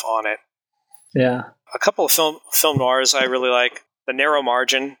stuff on it. Yeah, a couple of film noirs I really like. The Narrow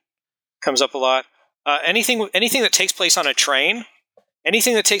Margin comes up a lot. Anything that takes place on a train.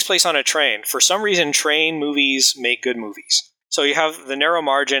 Anything that takes place on a train. For some reason, train movies make good movies. So you have The Narrow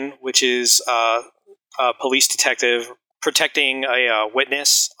Margin, which is a police detective protecting a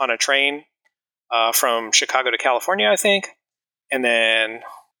witness on a train from Chicago to California, I think. And then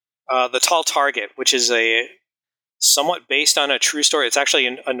The Tall Target, which is a somewhat based on a true story. It's actually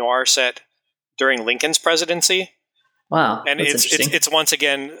a noir set during Lincoln's presidency. Wow, and it's once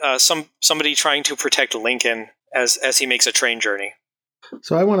again somebody trying to protect Lincoln as he makes a train journey.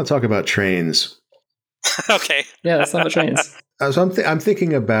 So I want to talk about trains. Okay. Yeah, that's not about trains. So I'm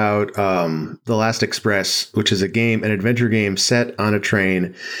thinking about The Last Express, which is an adventure game set on a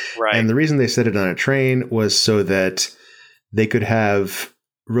train. Right. And the reason they set it on a train was so that they could have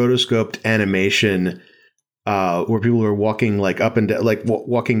rotoscoped animation where people were walking like up and down, like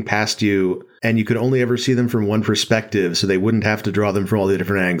walking past you, and you could only ever see them from one perspective, so they wouldn't have to draw them from all the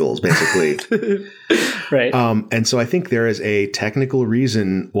different angles, basically. Right. And so I think there is a technical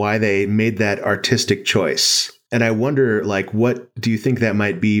reason why they made that artistic choice. And I wonder, like, what do you think that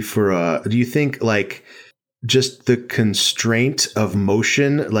might be for do you think, like, just the constraint of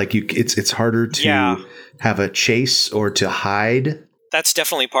motion, like it's harder to have a chase or to hide? That's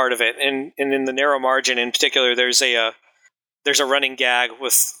definitely part of it. And in The Narrow Margin in particular, there's a running gag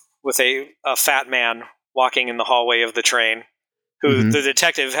with a fat man walking in the hallway of the train, who the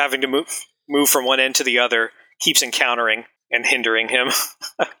detective, having to move from one end to the other, keeps encountering and hindering him.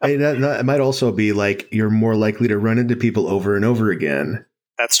 That might also be like you're more likely to run into people over and over again.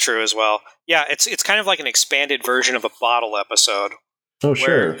 That's true as well. Yeah, it's kind of like an expanded version of a Bottle episode. Oh,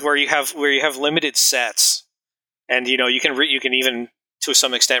 sure. Where you have limited sets, and you can even to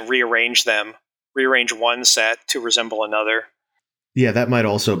some extent rearrange one set to resemble another. Yeah, that might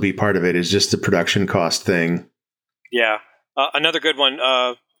also be part of it, is just the production cost thing. Yeah. Another good one,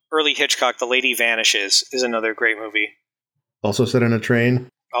 early Hitchcock, The Lady Vanishes, is another great movie. Also set on a train?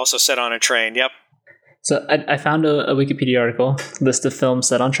 Also set on a train, yep. So I found a Wikipedia article, list of films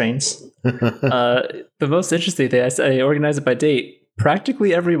set on trains. The most interesting thing, I organized it by date.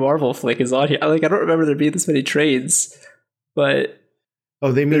 Practically every Marvel flick is on here. I don't remember there being this many trains, but...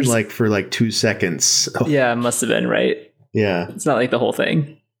 Oh, they mean like for like 2 seconds. Oh. Yeah, it must have been, right? Yeah. It's not like the whole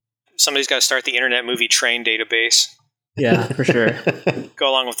thing. Somebody's got to start the Internet Movie Train database. Yeah, for sure. Go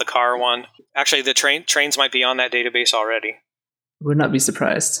along with the car one. Actually, the trains might be on that database already. Would not be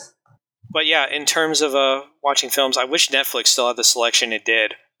surprised. But yeah, in terms of watching films, I wish Netflix still had the selection it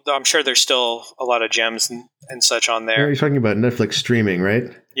did. Though I'm sure there's still a lot of gems and such on there. You're talking about Netflix streaming, right?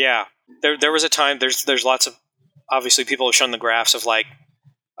 Yeah. There was a time, there's lots of, obviously people have shown the graphs of like,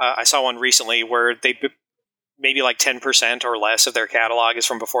 I saw one recently where they maybe like 10% or less of their catalog is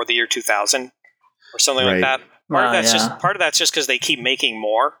from before the year 2000 or something like that. Part of that's just because they keep making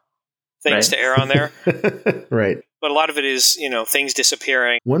more things to air on there. Right. But a lot of it is, things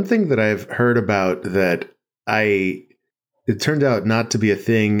disappearing. One thing that I've heard about that it turned out not to be a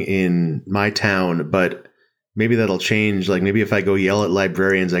thing in my town, but maybe that'll change. Like maybe if I go yell at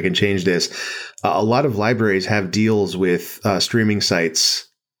librarians, I can change this. A lot of libraries have deals with streaming sites.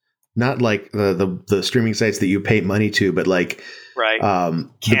 Not like the streaming sites that you pay money to, but like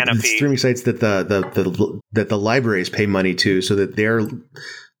Canopy, the streaming sites that the libraries pay money to, so that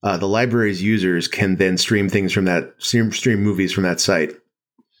the library's users can then stream things from that stream movies from that site.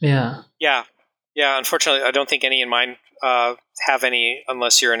 Yeah. Unfortunately, I don't think any in mine have any,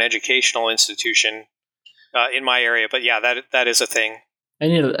 unless you're an educational institution in my area. But yeah, that is a thing. I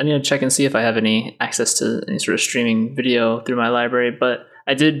need to check and see if I have any access to any sort of streaming video through my library, but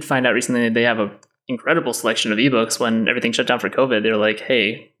I did find out recently that they have an incredible selection of ebooks. When everything shut down for COVID, they're like,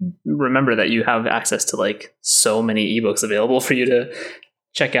 hey, remember that you have access to like so many ebooks available for you to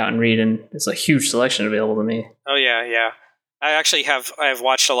check out and read. And it's a huge selection available to me. Oh, yeah. I actually have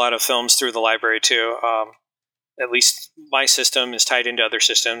watched a lot of films through the library too. At least my system is tied into other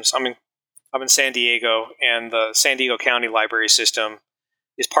systems. I'm in San Diego, and the San Diego County Library System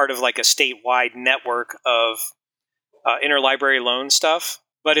is part of like a statewide network of interlibrary loan stuff,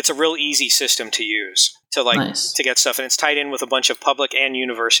 but it's a real easy system to use to get stuff, and it's tied in with a bunch of public and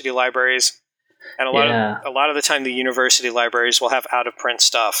university libraries. And a lot of the time, the university libraries will have out of print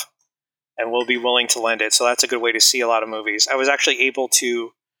stuff, and will be willing to lend it. So that's a good way to see a lot of movies. I was actually able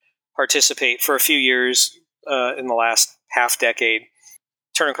to participate for a few years in the last half decade.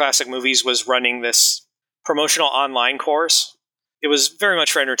 Turner Classic Movies was running this promotional online course. It was very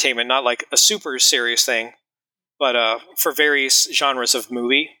much for entertainment, not like a super serious thing, but for various genres of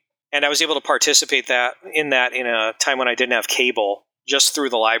movie. And I was able to participate in a time when I didn't have cable, just through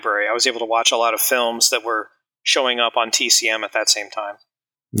the library. I was able to watch a lot of films that were showing up on TCM at that same time.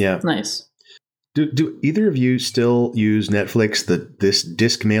 Yeah. Nice. Do either of you still use Netflix, this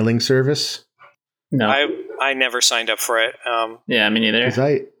disc mailing service? No. I never signed up for it. Yeah, me neither. Because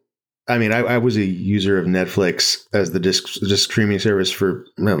I was a user of Netflix as the disc streaming service for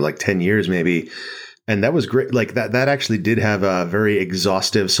like 10 years maybe. And that was great. Like that actually did have a very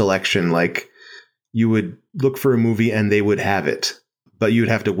exhaustive selection. Like you would look for a movie and they would have it, but you'd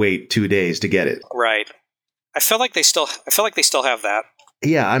have to wait 2 days to get it. Right. I feel like they still have that.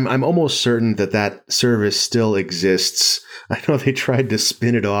 Yeah, I'm almost certain that service still exists. I know they tried to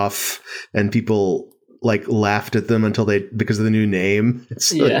spin it off and people like laughed at them because of the new name.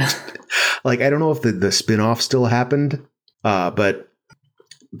 Yeah. Like I don't know if the spin-off still happened, but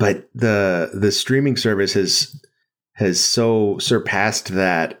the streaming service has so surpassed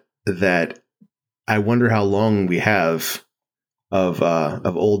that I wonder how long we have of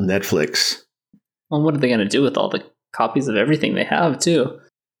old Netflix. Well, what are they going to do with all the copies of everything they have too?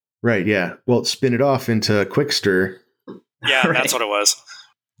 Right. Yeah. Well, spin it off into Quickster. Yeah, Right. That's what it was.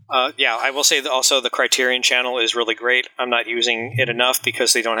 Yeah, I will say that also the Criterion channel is really great. I'm not using it enough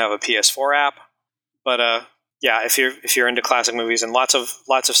because they don't have a PS4 app. But yeah, if you're into classic movies and lots of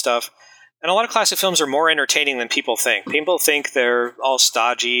stuff, and a lot of classic films are more entertaining than people think. People think they're all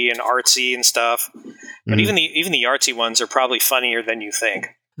stodgy and artsy and stuff, but even the artsy ones are probably funnier than you think.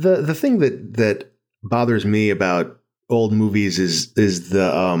 The thing that bothers me about old movies is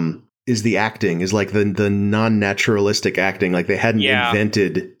the acting, is like the non-naturalistic acting. Like they hadn't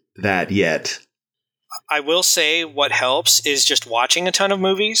invented that yet. I will say what helps is just watching a ton of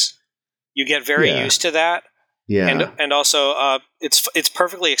movies. You get very used to that. Yeah. And also it's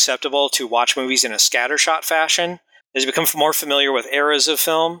perfectly acceptable to watch movies in a scattershot fashion. As you become more familiar with eras of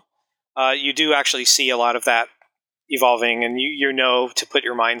film, you do actually see a lot of that evolving, and you know to put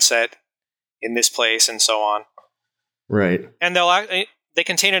your mindset in this place and so on. Right. And they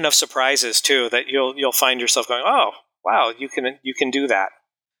contain enough surprises too that you'll find yourself going, "Oh, wow, you can do that."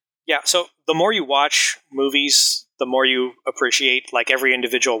 Yeah, so the more you watch movies, the more you appreciate like every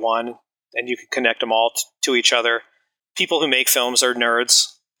individual one, and you can connect them all to each other. People who make films are nerds.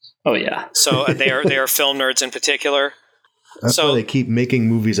 Oh yeah. So they are film nerds in particular. That's why they keep making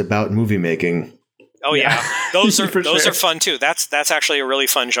movies about movie making. Oh yeah, those are sure. are fun too. That's actually a really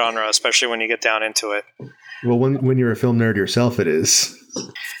fun genre, especially when you get down into it. Well, when you're a film nerd yourself, it is.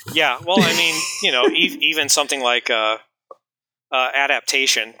 Yeah, well, I mean, even something like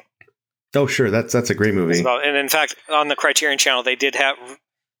Adaptation. Oh, sure, that's a great movie. And in fact, on the Criterion channel, they do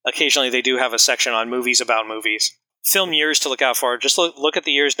have a section on movies about movies. Film years to look out for. Just look at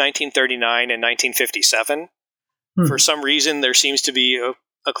the years 1939 and 1957. For some reason, there seems to be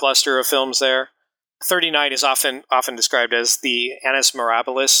a cluster of films there. 39 is often described as the annus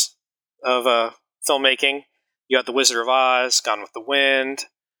mirabilis of filmmaking. You got The Wizard of Oz, Gone with the Wind,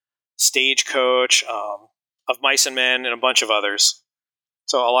 Stagecoach, Of Mice and Men, and a bunch of others.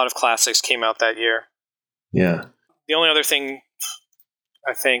 So a lot of classics came out that year. Yeah. The only other thing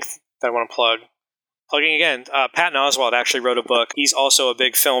I think that I want to plugging again, Patton Oswalt actually wrote a book. He's also a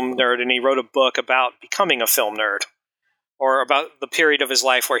big film nerd, and he wrote a book about becoming a film nerd, or about the period of his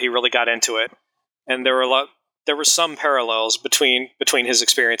life where he really got into it. And there were some parallels between his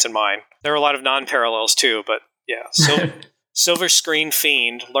experience and mine. There were a lot of non-parallels too, but yeah. Silver Screen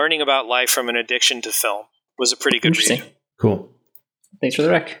Fiend, Learning About Life from an Addiction to Film, was a pretty good read. Cool. Thanks for the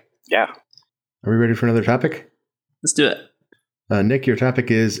rec. Yeah. Are we ready for another topic? Let's do it. Nick, your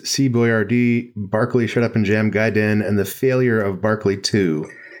topic is C. Boyardee, Barkley Shut Up and Jam Gaiden, and the failure of Barkley 2.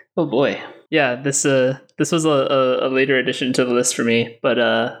 Oh boy. Yeah, this was a later addition to the list for me, but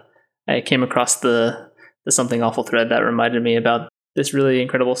I came across the Something Awful thread that reminded me about this really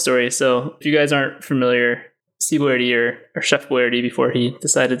incredible story. So if you guys aren't familiar, C. Boyardee or Chef Boyardee, before he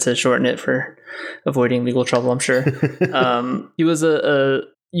decided to shorten it for avoiding legal trouble, I'm sure. He was a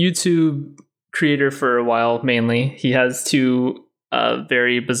YouTube creator for a while, mainly. He has two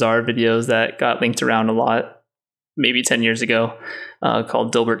very bizarre videos that got linked around a lot, maybe 10 years ago,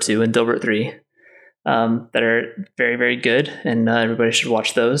 called Dilbert 2 and Dilbert 3. That are very, very good, and everybody should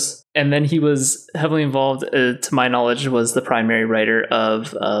watch those. And then he was heavily involved, to my knowledge, was the primary writer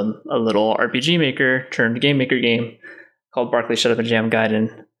of a little RPG maker turned game maker game called Barkley Shut Up and Jam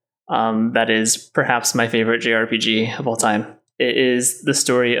Gaiden, that is perhaps my favorite JRPG of all time. It is the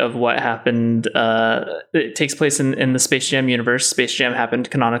story of what happened. It takes place in the Space Jam universe. Space Jam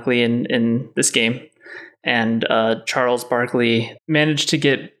happened canonically in this game. And Charles Barkley managed to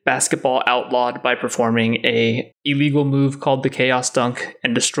get basketball outlawed by performing a illegal move called the Chaos Dunk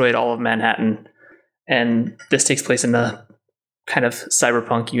and destroyed all of Manhattan. And this takes place in a kind of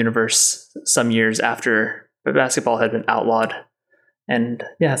cyberpunk universe some years after basketball had been outlawed. And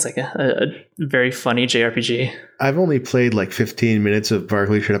yeah, it's like a very funny JRPG. I've only played like 15 minutes of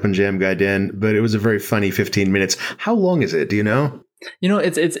Barkley Shut Up and Jam Gaiden, but it was a very funny 15 minutes. How long is it? Do you know? You know,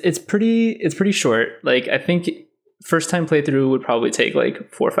 it's pretty short. Like, I think first time playthrough would probably take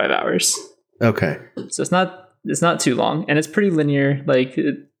like 4 or 5 hours. Okay. So it's not too long, and it's pretty linear. Like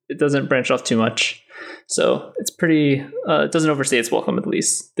it doesn't branch off too much. So it's pretty it doesn't overstay its welcome, at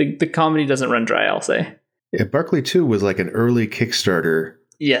least. The comedy doesn't run dry, I'll say. Yeah, Barkley 2 was like an early Kickstarter.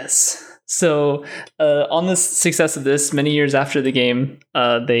 Yes. So on the success of this, many years after the game,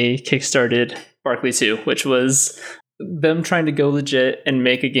 they kickstarted Barkley 2, which was them trying to go legit and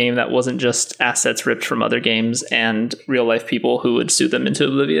make a game that wasn't just assets ripped from other games and real life people who would sue them into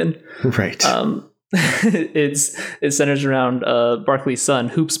oblivion. Right. It centers around Barkley's son,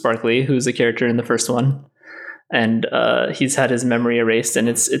 Hoops Barkley, who's a character in the first one. And he's had his memory erased, and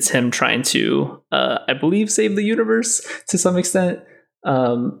it's him trying to, I believe, save the universe to some extent.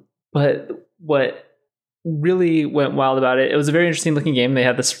 But what really went wild about it was a very interesting looking game. They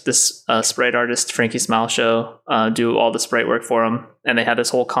had this sprite artist, Frankie Smile Show, do all the sprite work for them, and they had this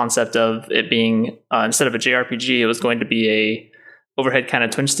whole concept of it being instead of a JRPG, it was going to be a overhead kind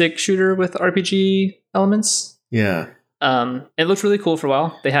of twin stick shooter with RPG elements. Yeah. It looked really cool for a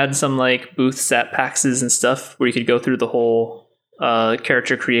while. They had some like booths at PAXs and stuff where you could go through the whole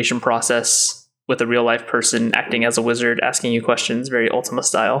character creation process with a real life person acting as a wizard, asking you questions, very Ultima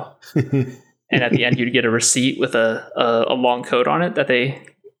style. And at the end, you'd get a receipt with a long code on it that they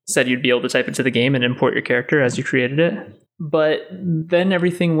said you'd be able to type into the game and import your character as you created it. But then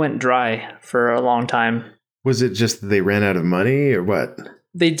everything went dry for a long time. Was it just that they ran out of money or what?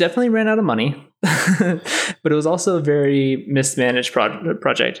 They definitely ran out of money, but it was also a very mismanaged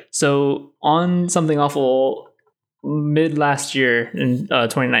project. So on Something Awful mid last year in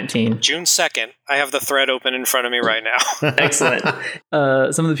 2019. June 2nd. I have the thread open in front of me right now. Excellent.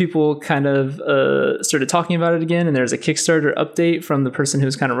 Some of the people kind of started talking about it again, and there's a Kickstarter update from the person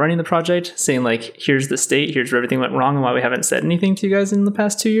who's kind of running the project saying like, here's the state, here's where everything went wrong and why we haven't said anything to you guys in the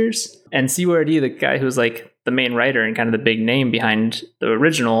past 2 years. And CYRD, the guy who's like the main writer and kind of the big name behind the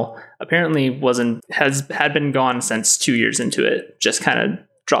original, apparently had been gone since 2 years into it, just kind of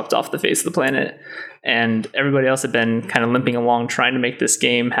dropped off the face of the planet. And everybody else had been kind of limping along trying to make this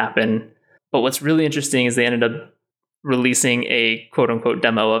game happen. But what's really interesting is they ended up releasing a quote unquote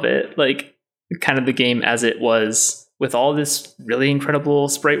demo of it, like kind of the game as it was, with all this really incredible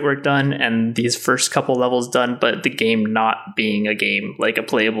sprite work done and these first couple levels done, but the game not being a game, like a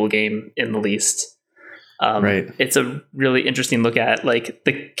playable game in the least. Right. It's a really interesting look at like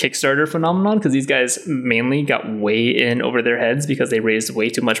the Kickstarter phenomenon, because these guys mainly got way in over their heads because they raised way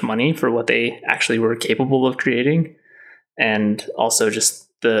too much money for what they actually were capable of creating. And also just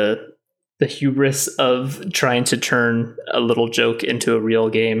the hubris of trying to turn a little joke into a real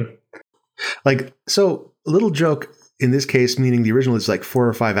game. Like, so a little joke in this case, meaning the original is like 4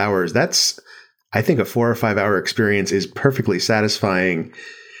 or 5 hours. I think a 4 or 5 hour experience is perfectly satisfying.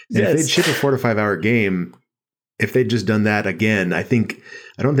 And Yes. if they'd ship a 4 to 5 hour game, if they'd just done that again, I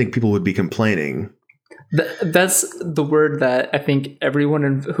don't think people would be complaining. That's the word that I think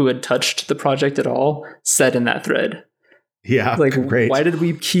everyone who had touched the project at all said in that thread. Yeah, Like, great. why did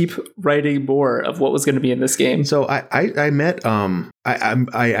we keep writing more of what was going to be in this game? So I met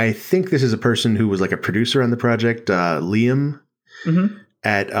I think this is a person who was like a producer on the project, Liam, Mm-hmm.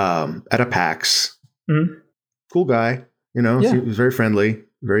 at a PAX. Mm-hmm. Cool guy, you know. Yeah. He was very friendly,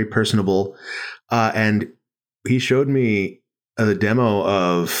 very personable, and he showed me a demo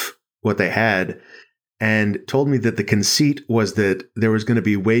of what they had and told me that the conceit was that there was going to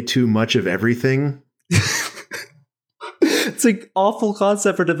be way too much of everything. It's like awful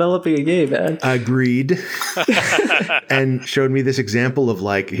concept for developing a game, man. Agreed. And showed me this example of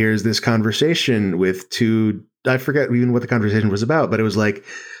like, here's this conversation with two, I forget even what the conversation was about, but it was like,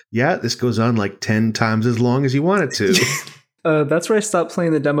 yeah, this goes on like 10 times as long as you want it to. That's where I stopped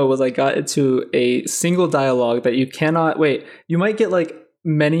playing the demo, was I got into a single dialogue that you cannot wait. You might get like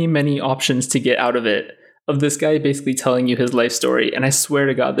many options to get out of it, of this guy basically telling you his life story. And I swear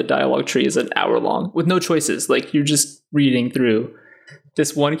to God, the dialogue tree is an hour long with no choices. Like, you're just reading through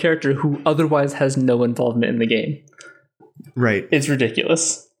this one character who otherwise has no involvement in the game. Right. It's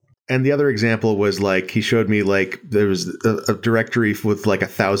ridiculous. And the other example was like, he showed me like there was a directory with like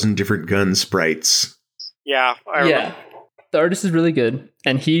 1,000 different gun sprites. Yeah. I remember. The artist is really good,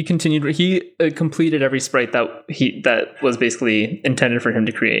 and he completed every sprite that was basically intended for him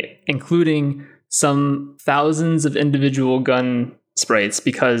to create, including some thousands of individual gun sprites,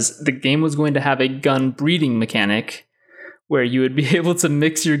 because the game was going to have a gun breeding mechanic where you would be able to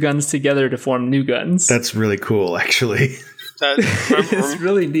mix your guns together to form new guns. That's really cool, actually. It's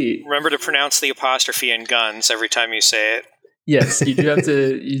really neat. Remember to pronounce the apostrophe in guns every time you say it. Yes, you do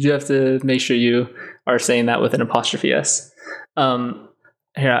have to make sure you are saying that with an apostrophe S.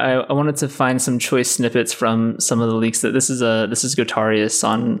 Here, I wanted to find some choice snippets from some of the leaks. That this is Gotarius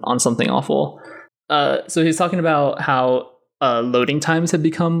on Something Awful. So he's talking about how loading times have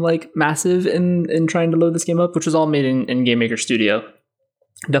become like massive in trying to load this game up, which was all made in Game Maker Studio.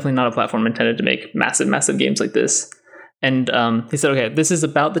 Definitely not a platform intended to make massive games like this. And he said, okay, this is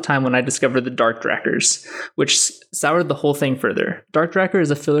about the time when I discovered the Dark Drakkars, which soured the whole thing further. Dark Drakkar is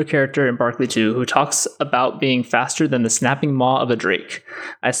a filler character in Barkley 2 who talks about being faster than the snapping maw of a drake.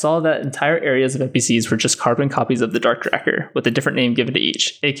 I saw that entire areas of NPCs were just carbon copies of the Dark Drakkar, with a different name given to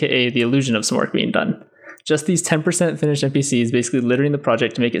each, aka the illusion of some work being done. Just these 10% finished NPCs basically littering the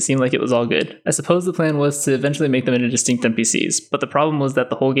project to make it seem like it was all good. I suppose the plan was to eventually make them into distinct NPCs, but the problem was that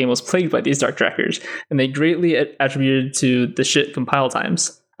the whole game was plagued by these Dark Drakkars, and they greatly attributed to the shit compile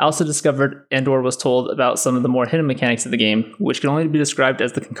times. I also discovered and/or was told about some of the more hidden mechanics of the game, which can only be described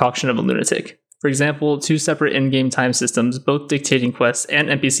as the concoction of a lunatic. For example, 2 separate in-game time systems, both dictating quests and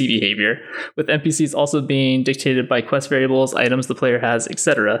NPC behavior, with NPCs also being dictated by quest variables, items the player has,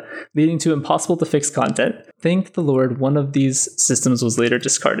 etc., leading to impossible-to-fix content. Thank the Lord one of these systems was later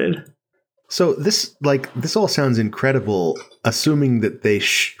discarded. So this all sounds incredible, assuming that they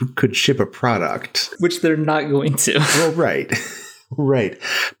could ship a product. Which they're not going to. Well, right. Right.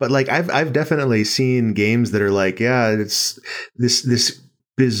 But like I've definitely seen games that are like, yeah, it's this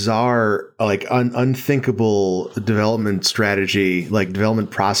bizarre, like unthinkable development strategy, like development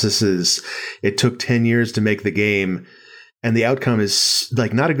processes. It took 10 years to make the game, and the outcome is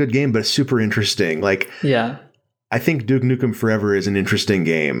like not a good game, but super interesting. Like, yeah, I think Duke Nukem Forever is an interesting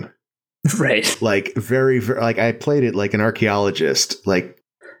game. Right. Like very, like I played it like an archaeologist. Like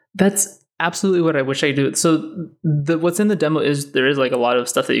that's absolutely what I wish I could do. So what's in the demo is there is like a lot of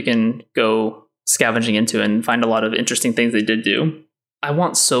stuff that you can go scavenging into and find a lot of interesting things they did do. I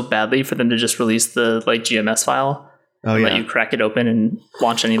want so badly for them to just release the like GMS file. Oh, yeah. Let you crack it open and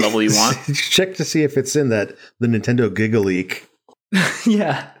launch any level you want. Check to see if it's in the Nintendo Giga Leak.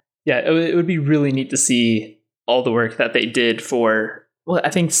 Yeah. It would be really neat to see all the work that they did for, well, I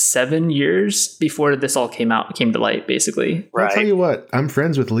think 7 years before this all came to light, basically. Right. I'll tell you what, I'm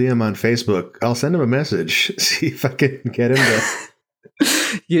friends with Liam on Facebook. I'll send him a message, see if I can get him to...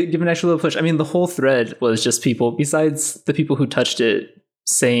 Give an extra little push. I mean, the whole thread was just people, besides the people who touched it,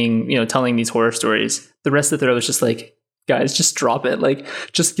 saying, telling these horror stories. The rest of the thread was just like, guys, just drop it. Like,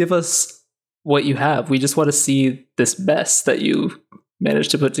 just give us what you have. We just want to see this mess that you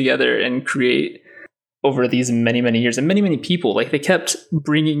managed to put together and create over these many, many years. And many, many people, like they kept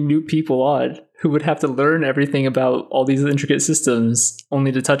bringing new people on who would have to learn everything about all these intricate systems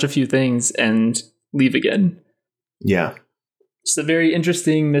only to touch a few things and leave again. Yeah. It's a very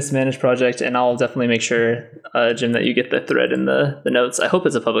interesting, mismanaged project, and I'll definitely make sure, Jim, that you get the thread in the notes. I hope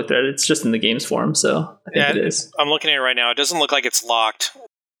it's a public thread. It's just in the games forum, so I think it is. I'm looking at it right now. It doesn't look like it's locked.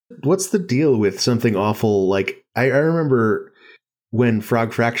 What's the deal with Something Awful? Like, I remember when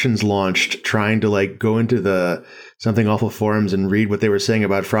Frog Fractions launched, trying to like go into the Something Awful forums and read what they were saying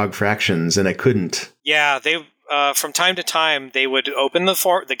about Frog Fractions, and I couldn't. Yeah, they from time to time they would open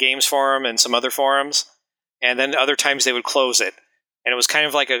the games forum and some other forums. And then other times they would close it. And it was kind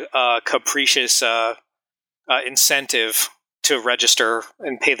of like a capricious incentive to register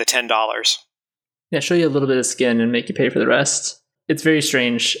and pay the $10. Yeah, show you a little bit of skin and make you pay for the rest. It's very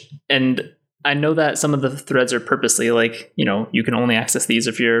strange. And I know that some of the threads are purposely like, you can only access these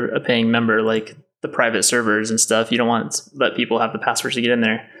if you're a paying member, like the private servers and stuff. You don't want to let people have the passwords to get in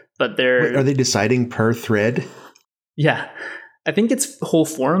there. But are they deciding per thread? Yeah. I think it's whole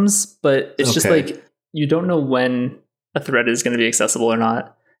forums, but it's just like, you don't know when a thread is going to be accessible or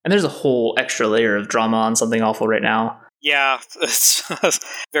not. And there's a whole extra layer of drama on Something Awful right now. Yeah, it's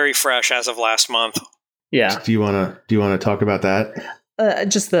very fresh as of last month. Yeah. Do you want to talk about that?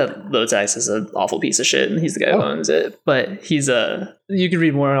 Just that Lotax is an awful piece of shit, and he's the guy who owns it. But he's you can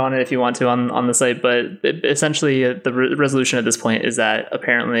read more on it if you want to on the site. But essentially, the resolution at this point is that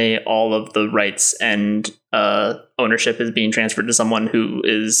apparently all of the rights and ownership is being transferred to someone who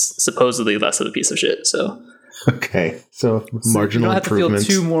is supposedly less of a piece of shit. So Okay, so marginal you don't have improvements.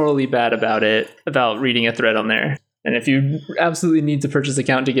 to feel too morally bad about it, about reading a thread on there. And if you absolutely need to purchase an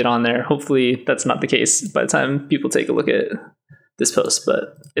account to get on there, hopefully that's not the case by the time people take a look at this post.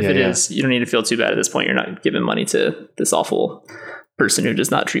 But if it is, you don't need to feel too bad at this point. You're not giving money to this awful person who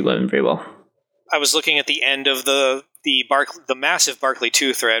does not treat women very well. I was looking at the end of the massive Barkley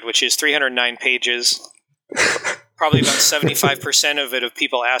 2 thread, which is 309 pages. Probably about 75% of it of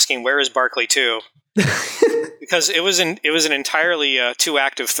people asking, "Where is Barkley 2?" Because it was an entirely too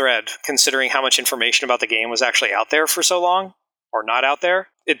active thread, considering how much information about the game was actually out there for so long, or not out there.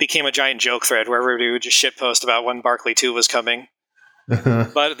 It became a giant joke thread where everybody would just shitpost about when Barkley 2 was coming.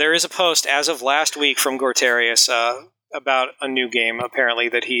 But there is a post as of last week from Gortarius about a new game, apparently,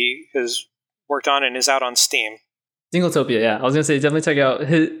 that he has worked on and is out on Steam. Singletopia, yeah. I was going to say, definitely check out.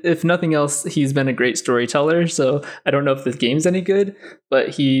 If nothing else, he's been a great storyteller, so I don't know if this game's any good, but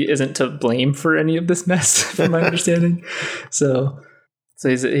he isn't to blame for any of this mess, from my understanding. So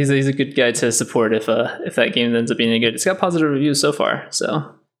he's a good guy to support if that game ends up being any good. It's got positive reviews so far,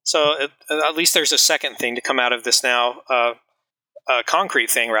 so at least there's a second thing to come out of this now, a concrete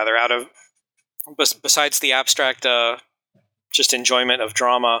thing, rather, out of besides the abstract just enjoyment of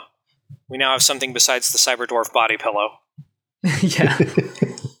drama. We now have something besides the Cyberdwarf body pillow. Yeah.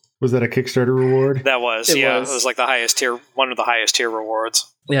 Was that a Kickstarter reward? That was. It was like the highest tier, one of the highest tier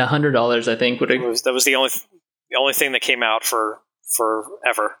rewards. Yeah, $100 I think that was the only thing that came out for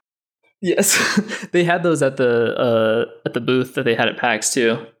ever. Yes. They had those at the booth that they had at PAX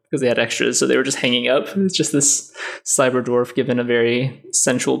too, because they had extras, so they were just hanging up. It's just this Cyberdwarf given a very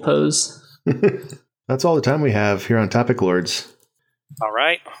sensual pose. That's all the time we have here on Topic Lords. All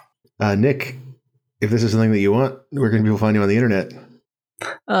right. Nick, if this is something that you want, where can people find you on the internet?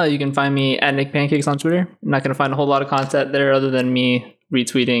 You can find me at Nick Pancakes on Twitter. I'm not going to find a whole lot of content there other than me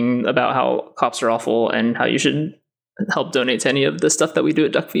retweeting about how cops are awful and how you should help donate to any of the stuff that we do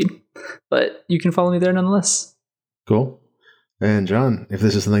at Duckfeed. But you can follow me there nonetheless. Cool. And John, if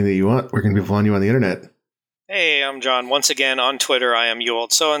this is something that you want, where can people find you on the internet? Hey, I'm John. Once again, on Twitter, I am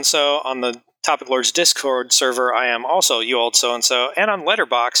YouOldSoandSo. On the Topic Lords Discord server, I am also YouOldSoandSo. And on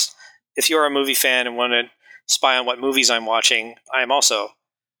Letterboxd, if you're a movie fan and want to spy on what movies I'm watching, I am also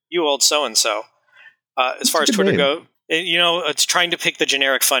YouOldSoandSo. As far as Twitter goes, it's trying to pick the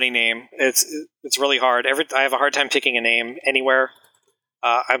generic funny name. It's really hard. I have a hard time picking a name anywhere.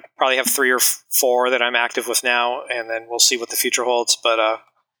 I probably have 3 or 4 that I'm active with now, and then we'll see what the future holds. But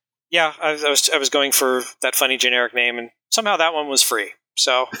yeah, I was going for that funny generic name, and somehow that one was free.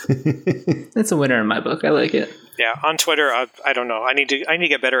 So it's a winner in my book. I like it. Yeah, on Twitter, I don't know. I need to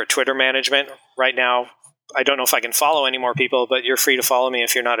get better at Twitter management. Right now, I don't know if I can follow any more people, but you're free to follow me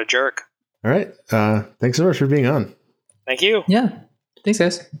if you're not a jerk. All right. Thanks so much for being on. Thank you. Yeah. Thanks,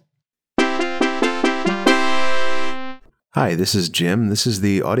 guys. Hi, this is Jim. This is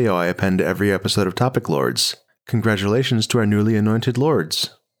the audio I append to every episode of Topic Lords. Congratulations to our newly anointed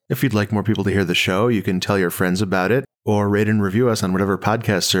lords. If you'd like more people to hear the show, you can tell your friends about it, or rate and review us on whatever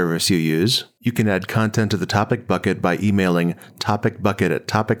podcast service you use. You can add content to the Topic Bucket by emailing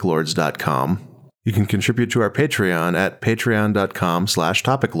topicbucket@topiclords.com. You can contribute to our Patreon at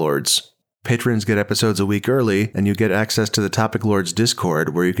patreon.com/topiclords. Patrons get episodes a week early, and you get access to the Topic Lords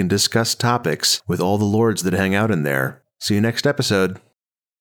Discord, where you can discuss topics with all the lords that hang out in there. See you next episode.